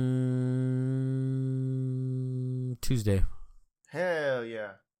Tuesday. Hell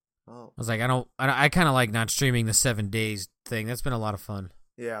yeah. Oh. I was like, I kind of like not streaming the 7 days thing. That's been a lot of fun.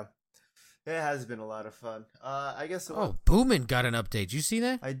 Yeah. It has been a lot of fun. I guess. Boomin got an update. You see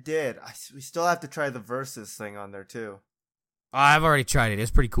that? I did. We still have to try the Versus thing on there too. I've already tried it.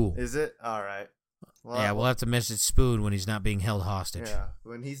 It's pretty cool. Is it? All right. Well, yeah, we'll have to message Spoon when he's not being held hostage. Yeah,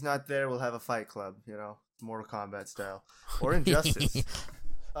 when he's not there, we'll have a fight club, Mortal Kombat style. Or Injustice.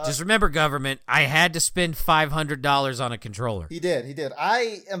 Just remember, government, I had to spend $500 on a controller. He did.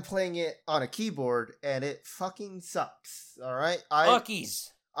 I am playing it on a keyboard, and it fucking sucks, all right? Fuckies.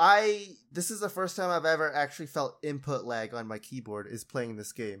 This is the first time I've ever actually felt input lag on my keyboard is playing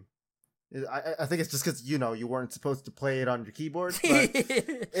this game. I think it's just because, you weren't supposed to play it on your keyboard. But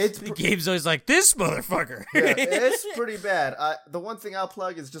the game's always like, this motherfucker. Yeah, it's pretty bad. The one thing I'll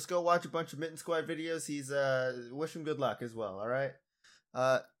plug is just go watch a bunch of Mitten Squad videos. Wish him good luck as well, all right?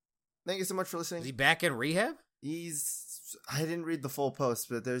 Thank you so much for listening. Is he back in rehab? I didn't read the full post,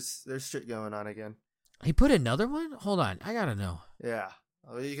 but there's shit going on again. He put another one? Hold on, I gotta know. Yeah.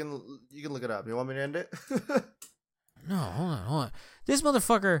 You can look it up. You want me to end it? No, hold on. This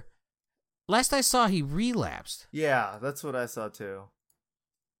motherfucker, last I saw, he relapsed. Yeah, that's what I saw too.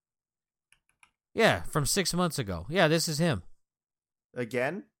 Yeah, from 6 months ago. Yeah, this is him.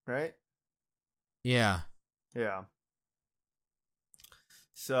 Again, right? Yeah. Yeah.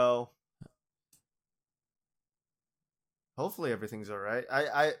 So, hopefully everything's all right.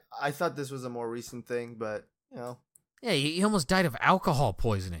 I thought this was a more recent thing, but, Yeah, he almost died of alcohol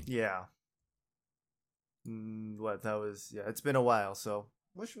poisoning. Yeah. It's been a while, so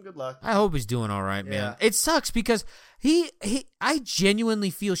wish him good luck. I hope he's doing all right, man. Yeah. It sucks because I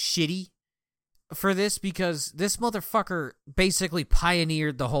genuinely feel shitty for this because this motherfucker basically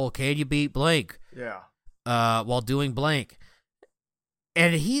pioneered the whole can you beat blank? Yeah. While doing blank.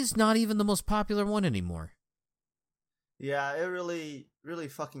 And he's not even the most popular one anymore. Yeah, it really, really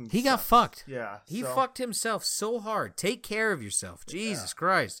fucking He sucks. got fucked. Yeah. He fucked himself so hard. Take care of yourself. Jesus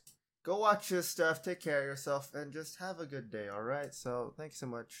Christ. Go watch this stuff, take care of yourself, and just have a good day, alright? So, thanks so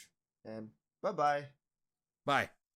much, and bye-bye. Bye.